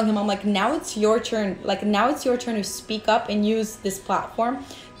I was telling him, I'm like, now it's your turn. Like, now it's your turn to speak up and use this platform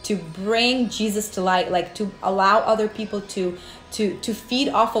to bring Jesus to light, like to allow other people to feed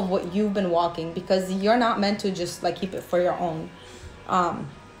off of what you've been walking, because you're not meant to just like keep it for your own.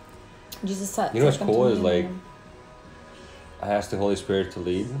 Jesus said, you know what's cool is like, I asked the Holy Spirit to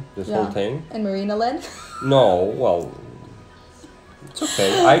lead this whole thing, and Marina led. No, well, it's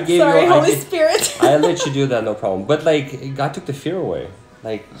okay. I gave Sorry, you. Holy Spirit. I let you do that, no problem. But like, God took the fear away.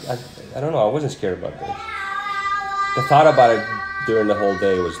 Like, I don't know. I wasn't scared about this. The thought about it during the whole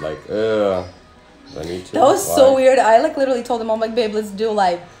day was like, do I need to? That was so weird. I like literally told him, I'm like, babe, let's do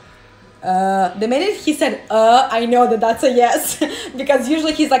like. The minute he said, I know that's a yes, because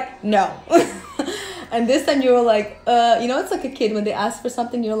usually he's like, no. And this time you were like, you know, it's like a kid when they ask for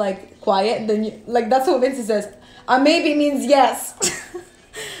something, you're like quiet, then you like, that's what Vincent says. Maybe means yes.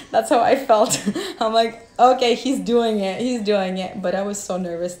 That's how I felt. I'm like, okay, he's doing it. But I was so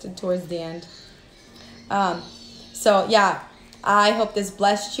nervous towards the end. So yeah, I hope this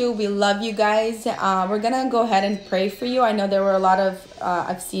blessed you. We love you guys. We're gonna go ahead and pray for you. I know there were a lot of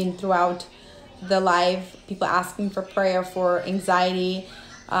I've seen throughout the live people asking for prayer for anxiety.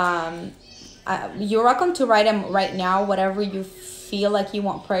 You're welcome to write them right now, whatever you feel like you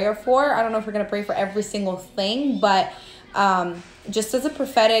want prayer for. I don't know if we're gonna pray for every single thing, but just as a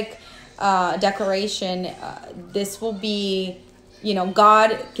prophetic declaration, this will be, you know,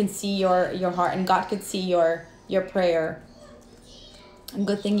 God can see your heart, and God could see your prayer.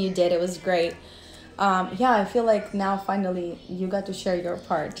 Good thing you did. It was great. Yeah, I feel like now finally you got to share your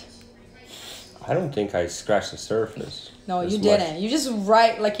part. I don't think I scratched the surface. No, you didn't. You just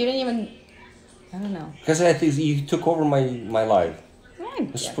like you didn't even. I don't know. Because I think you took over my life. Yeah.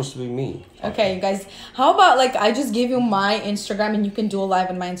 It's supposed to be me. Okay, you guys. How about like I just give you my Instagram and you can do a live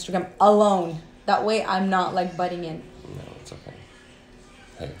on my Instagram alone. That way I'm not like butting in. No, it's okay.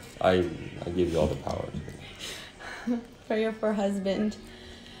 Hey, I give you all the power. Prayer for husband.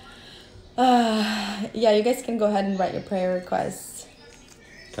 Yeah, you guys can go ahead and write your prayer requests.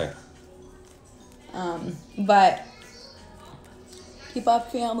 Okay. But keep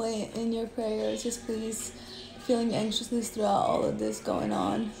up family in your prayers. Just please, feeling anxiousness throughout all of this going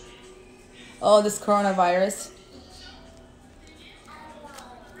on. Oh, this coronavirus.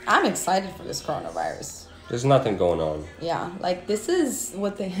 I'm excited for this coronavirus. There's nothing going on. Yeah, like this is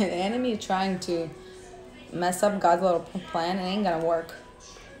what the enemy is trying to mess up God's little plan. It ain't gonna work.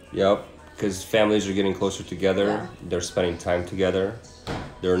 Yep, because families are getting closer together. Yeah. They're spending time together.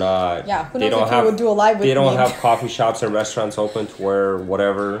 They're not. Yeah, who they knows don't if have. you would do a live with They don't me. have coffee shops and restaurants open to where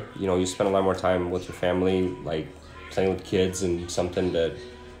whatever you spend a lot more time with your family, like playing with kids and something that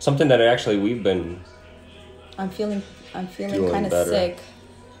actually we've been. I'm feeling Doing kind of better. sick.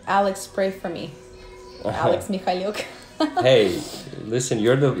 Alex, pray for me. Alex Mikhailyuk. Hey, listen,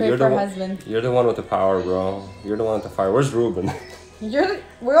 you're the Pray you're for the her husband. you're the one with the power, bro. You're the one with the fire. Where's Ruben?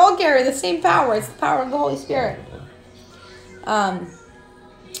 We all carry the same power. It's the power of the Holy Spirit.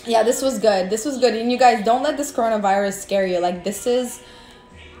 Yeah, this was good. This was good. And you guys, don't let this coronavirus scare you. Like this is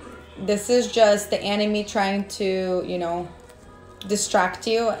just the enemy trying to, distract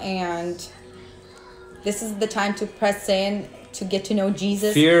you, and this is the time to press in to get to know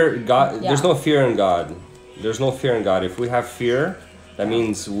Jesus. Fear God. Yeah. There's no fear in God. There's no fear in God. If we have fear, that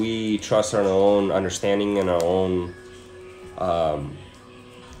means we trust our own understanding and our own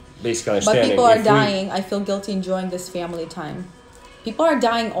basic But understanding. people are If we- dying. I feel guilty enjoying this family time. People are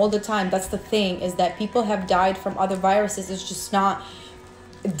dying all the time. That's the thing, is that people have died from other viruses. It's just not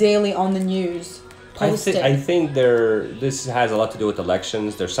daily on the news. Posted. I think this has a lot to do with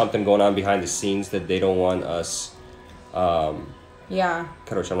elections. There's something going on behind the scenes that they don't want us. Yeah.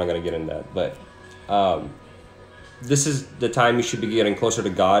 Karosh, I'm not going to get into that. But this is the time you should be getting closer to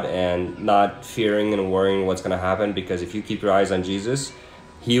God and not fearing and worrying what's going to happen. Because if you keep your eyes on Jesus,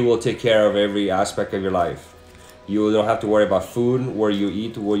 He will take care of every aspect of your life. You don't have to worry about food, where you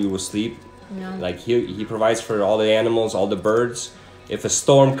eat, where you will sleep. No. Like he provides for all the animals, all the birds. If a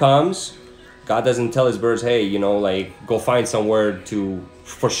storm comes, God doesn't tell His birds, hey, go find somewhere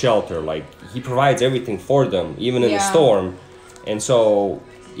for shelter. Like He provides everything for them, even in the Yeah. storm. And so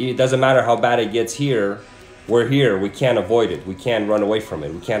it doesn't matter how bad it gets here. We're here. We can't avoid it. We can't run away from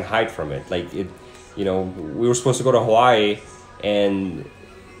it. We can't hide from it. Like it, we were supposed to go to Hawaii and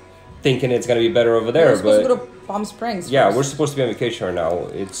thinking it's gonna be better over there, We're supposed but to go to Palm Springs. yeah, first. we're supposed to be on vacation right now.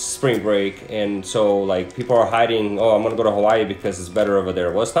 It's spring break, and so people are hiding. Oh, I'm gonna go to Hawaii because it's better over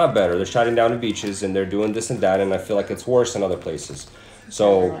there. Well, it's not better. They're shutting down the beaches and they're doing this and that, and I feel like it's worse in other places.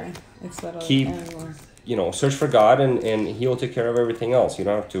 So Everywhere. It's literally keep, everywhere. search for God, and He will take care of everything else. You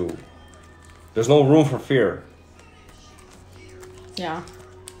don't have to. There's no room for fear. Yeah.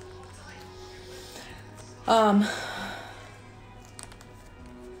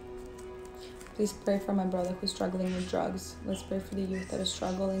 Please pray for my brother who's struggling with drugs. Let's pray for the youth that are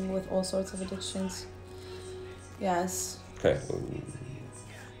struggling with all sorts of addictions. Yes. Okay.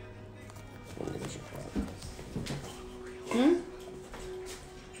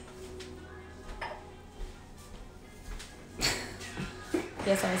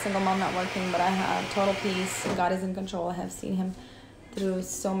 Yes, I'm a single mom, not working, but I have total peace. God is in control. I have seen Him through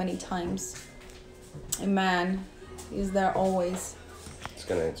so many times. Amen. He's there always. It's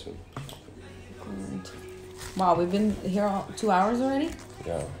gonna answer. And wow, we've been here 2 hours already.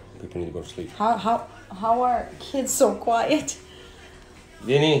 Yeah, people need to go to sleep. How are kids so quiet?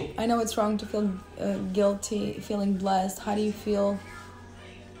 Vinny. I know it's wrong to feel guilty, feeling blessed. How do you feel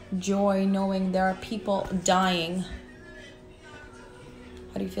joy knowing there are people dying?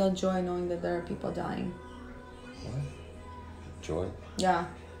 How do you feel joy knowing that there are people dying? What? Joy. Yeah.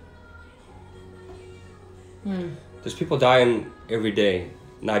 There's people dying every day,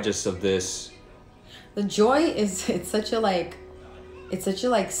 not just of this. The joy is it's such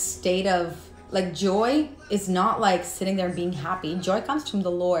a state of like joy is not like sitting there and being happy. Joy comes from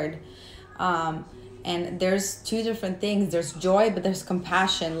the Lord. And there's two different things. There's joy, but there's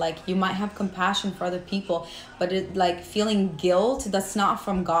compassion. Like you might have compassion for other people, but it like feeling guilt, that's not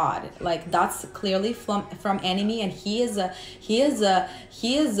from God. Like that's clearly from enemy, and he is a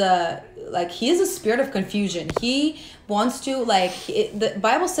spirit of confusion. He wants to the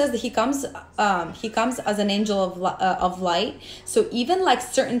Bible says that he comes as an angel of light. So even like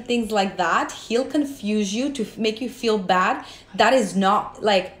certain things like that, he'll confuse you to make you feel bad. That is not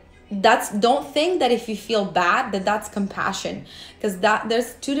like don't think that if you feel bad that's compassion, because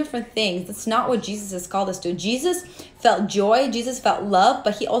there's two different things. That's not what Jesus has called us to. Jesus felt joy, Jesus felt love,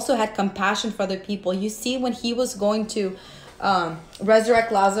 but he also had compassion for other people. You see, when he was going to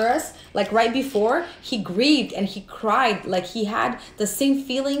resurrect Lazarus, like right before, he grieved and he cried. Like he had the same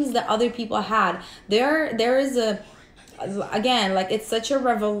feelings that other people had. There is again, like it's such a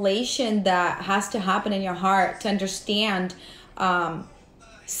revelation that has to happen in your heart to understand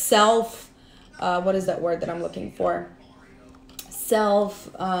what is that word that I'm looking for?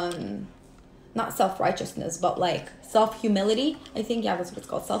 not self-righteousness, but like self-humility. I think, yeah, that's what it's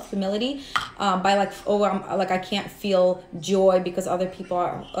called, self-humility. By like, oh, I can't feel joy because other people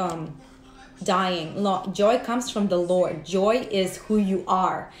are dying. Joy comes from the Lord. Joy is who you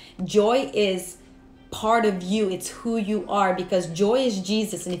are. Joy is part of you. It's who you are, because joy is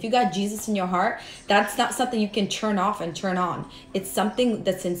Jesus. And if you got Jesus in your heart, that's not something you can turn off and turn on. It's something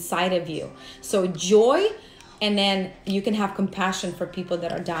that's inside of you. So joy, and then you can have compassion for people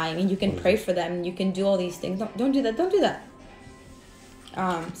that are dying, and you can pray for them, and you can do all these things. Don't do that. Don't do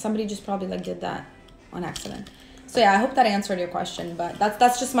that. Somebody just probably like did that on accident. So yeah, I hope that answered your question, but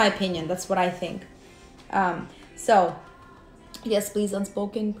that's just my opinion. That's what I think. So yes, please,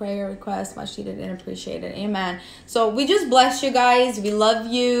 unspoken prayer request, much needed and appreciated. Amen. So we just bless you guys. We love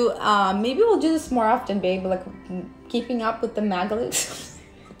you. Maybe we'll do this more often, babe. Like keeping up with the Magalics.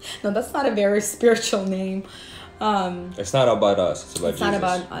 No, that's not a very spiritual name. It's not about us. It's about Jesus. Not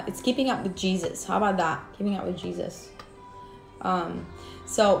about. It's keeping up with Jesus. How about that? Keeping up with Jesus.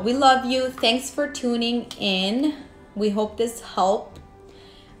 So we love you. Thanks for tuning in. We hope this helped.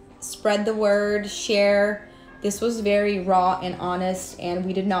 Spread the word. Share. This was very raw and honest, and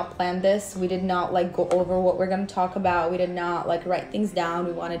we did not plan this. We did not like go over what we're gonna talk about. We did not like write things down.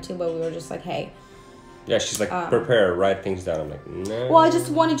 We wanted to, but we were just like, hey. Yeah, she's like, prepare, write things down. I'm like, no. Well, I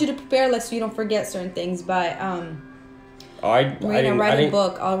just wanted you to prepare, like, so you don't forget certain things. But we're gonna write a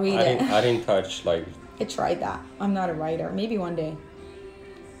book. I'll read it. I didn't touch like. I tried that. I'm not a writer. Maybe one day.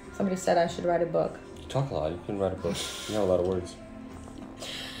 Somebody said I should write a book. You talk a lot. You can write a book. You have a lot of words.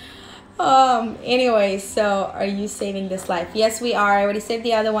 Anyway, so are you saving this life? Yes, we are. I already saved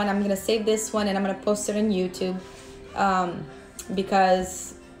the other one. I'm gonna save this one, and I'm gonna post it on YouTube,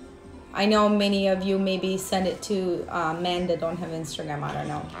 because I know many of you maybe send it to men that don't have Instagram. I don't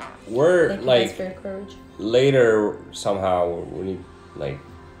know. We're like for your courage. Later somehow we need like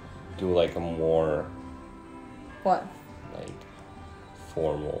do like a more what like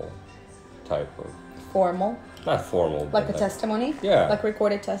formal type of formal. Not formal. Like a testimony? Yeah. Like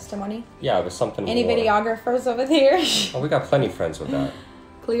recorded testimony? Yeah, but something Any more. videographers over there? Oh, we got plenty of friends with that.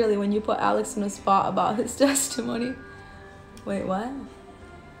 Clearly, when you put Alex in a spot about his testimony. Wait, what?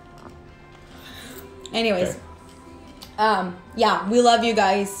 Anyways. Okay. Yeah, we love you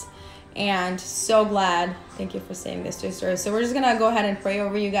guys. And so glad. Thank you for saying this to us. So we're just going to go ahead and pray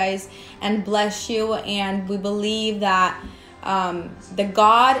over you guys and bless you. And we believe that the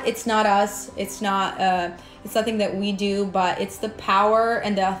God, it's not us. It's not... it's something that we do, but it's the power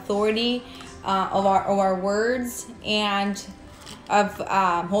and the authority of our words, and of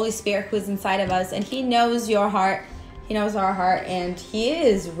Holy Spirit who is inside of us. And He knows your heart. He knows our heart, and He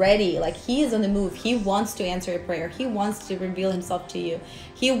is ready. Like, He is on the move. He wants to answer your prayer. He wants to reveal Himself to you.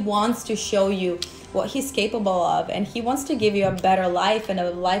 He wants to show you what He's capable of, and He wants to give you a better life, and a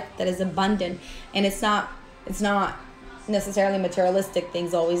life that is abundant. And it's not necessarily materialistic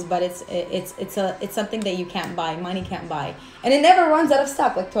things always, but it's something that you can't buy. Money can't buy, and it never runs out of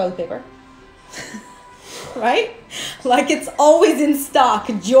stock, like toilet paper. Right? Like, it's always in stock.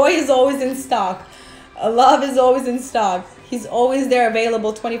 Joy is always in stock. Love is always in stock. He's always there,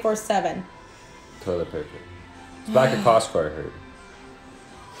 available 24/7. Toilet paper. It's back at Costco, I heard.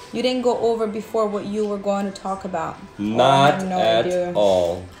 You didn't go over before what you were going to talk about. Not at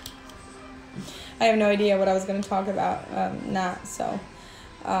all. I have no idea what I was going to talk about.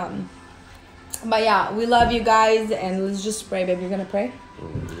 But yeah, we love you guys, and let's just pray, babe. You're going to pray?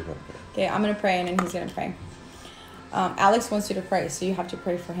 Okay, I'm going to pray, and then he's going to pray. Alex wants you to pray, so you have to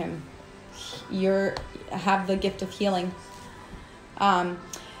pray for him. You have the gift of healing.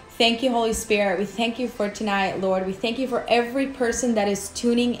 Thank you, Holy Spirit. We thank you for tonight, Lord. We thank you for every person that is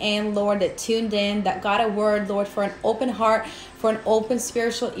tuning in, Lord, that tuned in, that got a word, Lord, for an open heart, for an open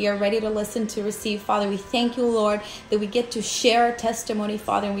spiritual ear, ready to listen, to receive. Father, we thank you, Lord, that we get to share our testimony,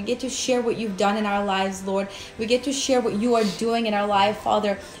 Father, and we get to share what you've done in our lives, Lord. We get to share what you are doing in our life,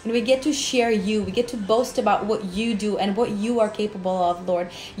 Father, and we get to share you. We get to boast about what you do and what you are capable of, Lord.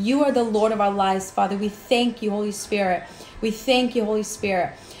 You are the Lord of our lives, Father. We thank you, Holy Spirit. We thank you, Holy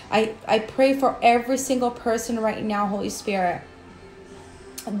Spirit. I pray for every single person right now, Holy Spirit,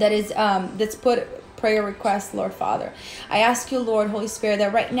 that is that's put prayer requests, Lord Father. I ask you, Lord, Holy Spirit,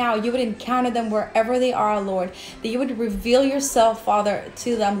 that right now you would encounter them wherever they are, Lord, that you would reveal yourself, Father,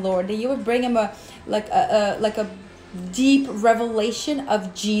 to them, Lord, that you would bring them a deep revelation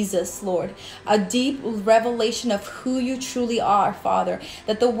of Jesus, Lord. A deep revelation of who you truly are, Father.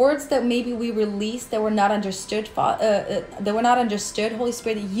 That the words that maybe we released that were not understood, Holy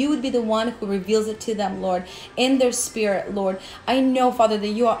Spirit, that you would be the one who reveals it to them, Lord, in their spirit, Lord. I know, Father, that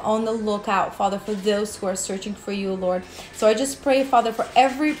you are on the lookout, Father, for those who are searching for you, Lord. So I just pray, Father, for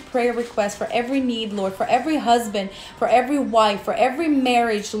every prayer request, for every need, Lord, for every husband, for every wife, for every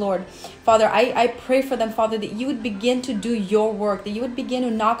marriage, Lord. Father, I pray for them, Father, that you would begin to do your work, that you would begin to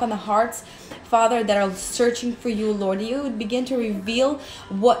knock on the hearts, Father, that are searching for you, Lord. That you would begin to reveal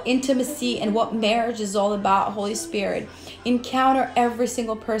what intimacy and what marriage is all about, Holy Spirit. Encounter every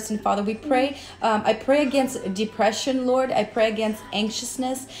single person, Father. We pray, I pray against depression, Lord. I pray against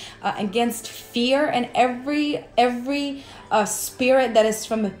anxiousness, against fear, and every spirit that is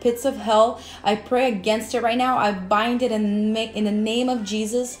from the pits of hell. I pray against it right now. I bind it and make in the name of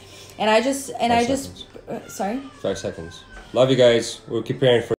Jesus. And I just, sorry? 5 seconds. Love you guys. We'll keep praying for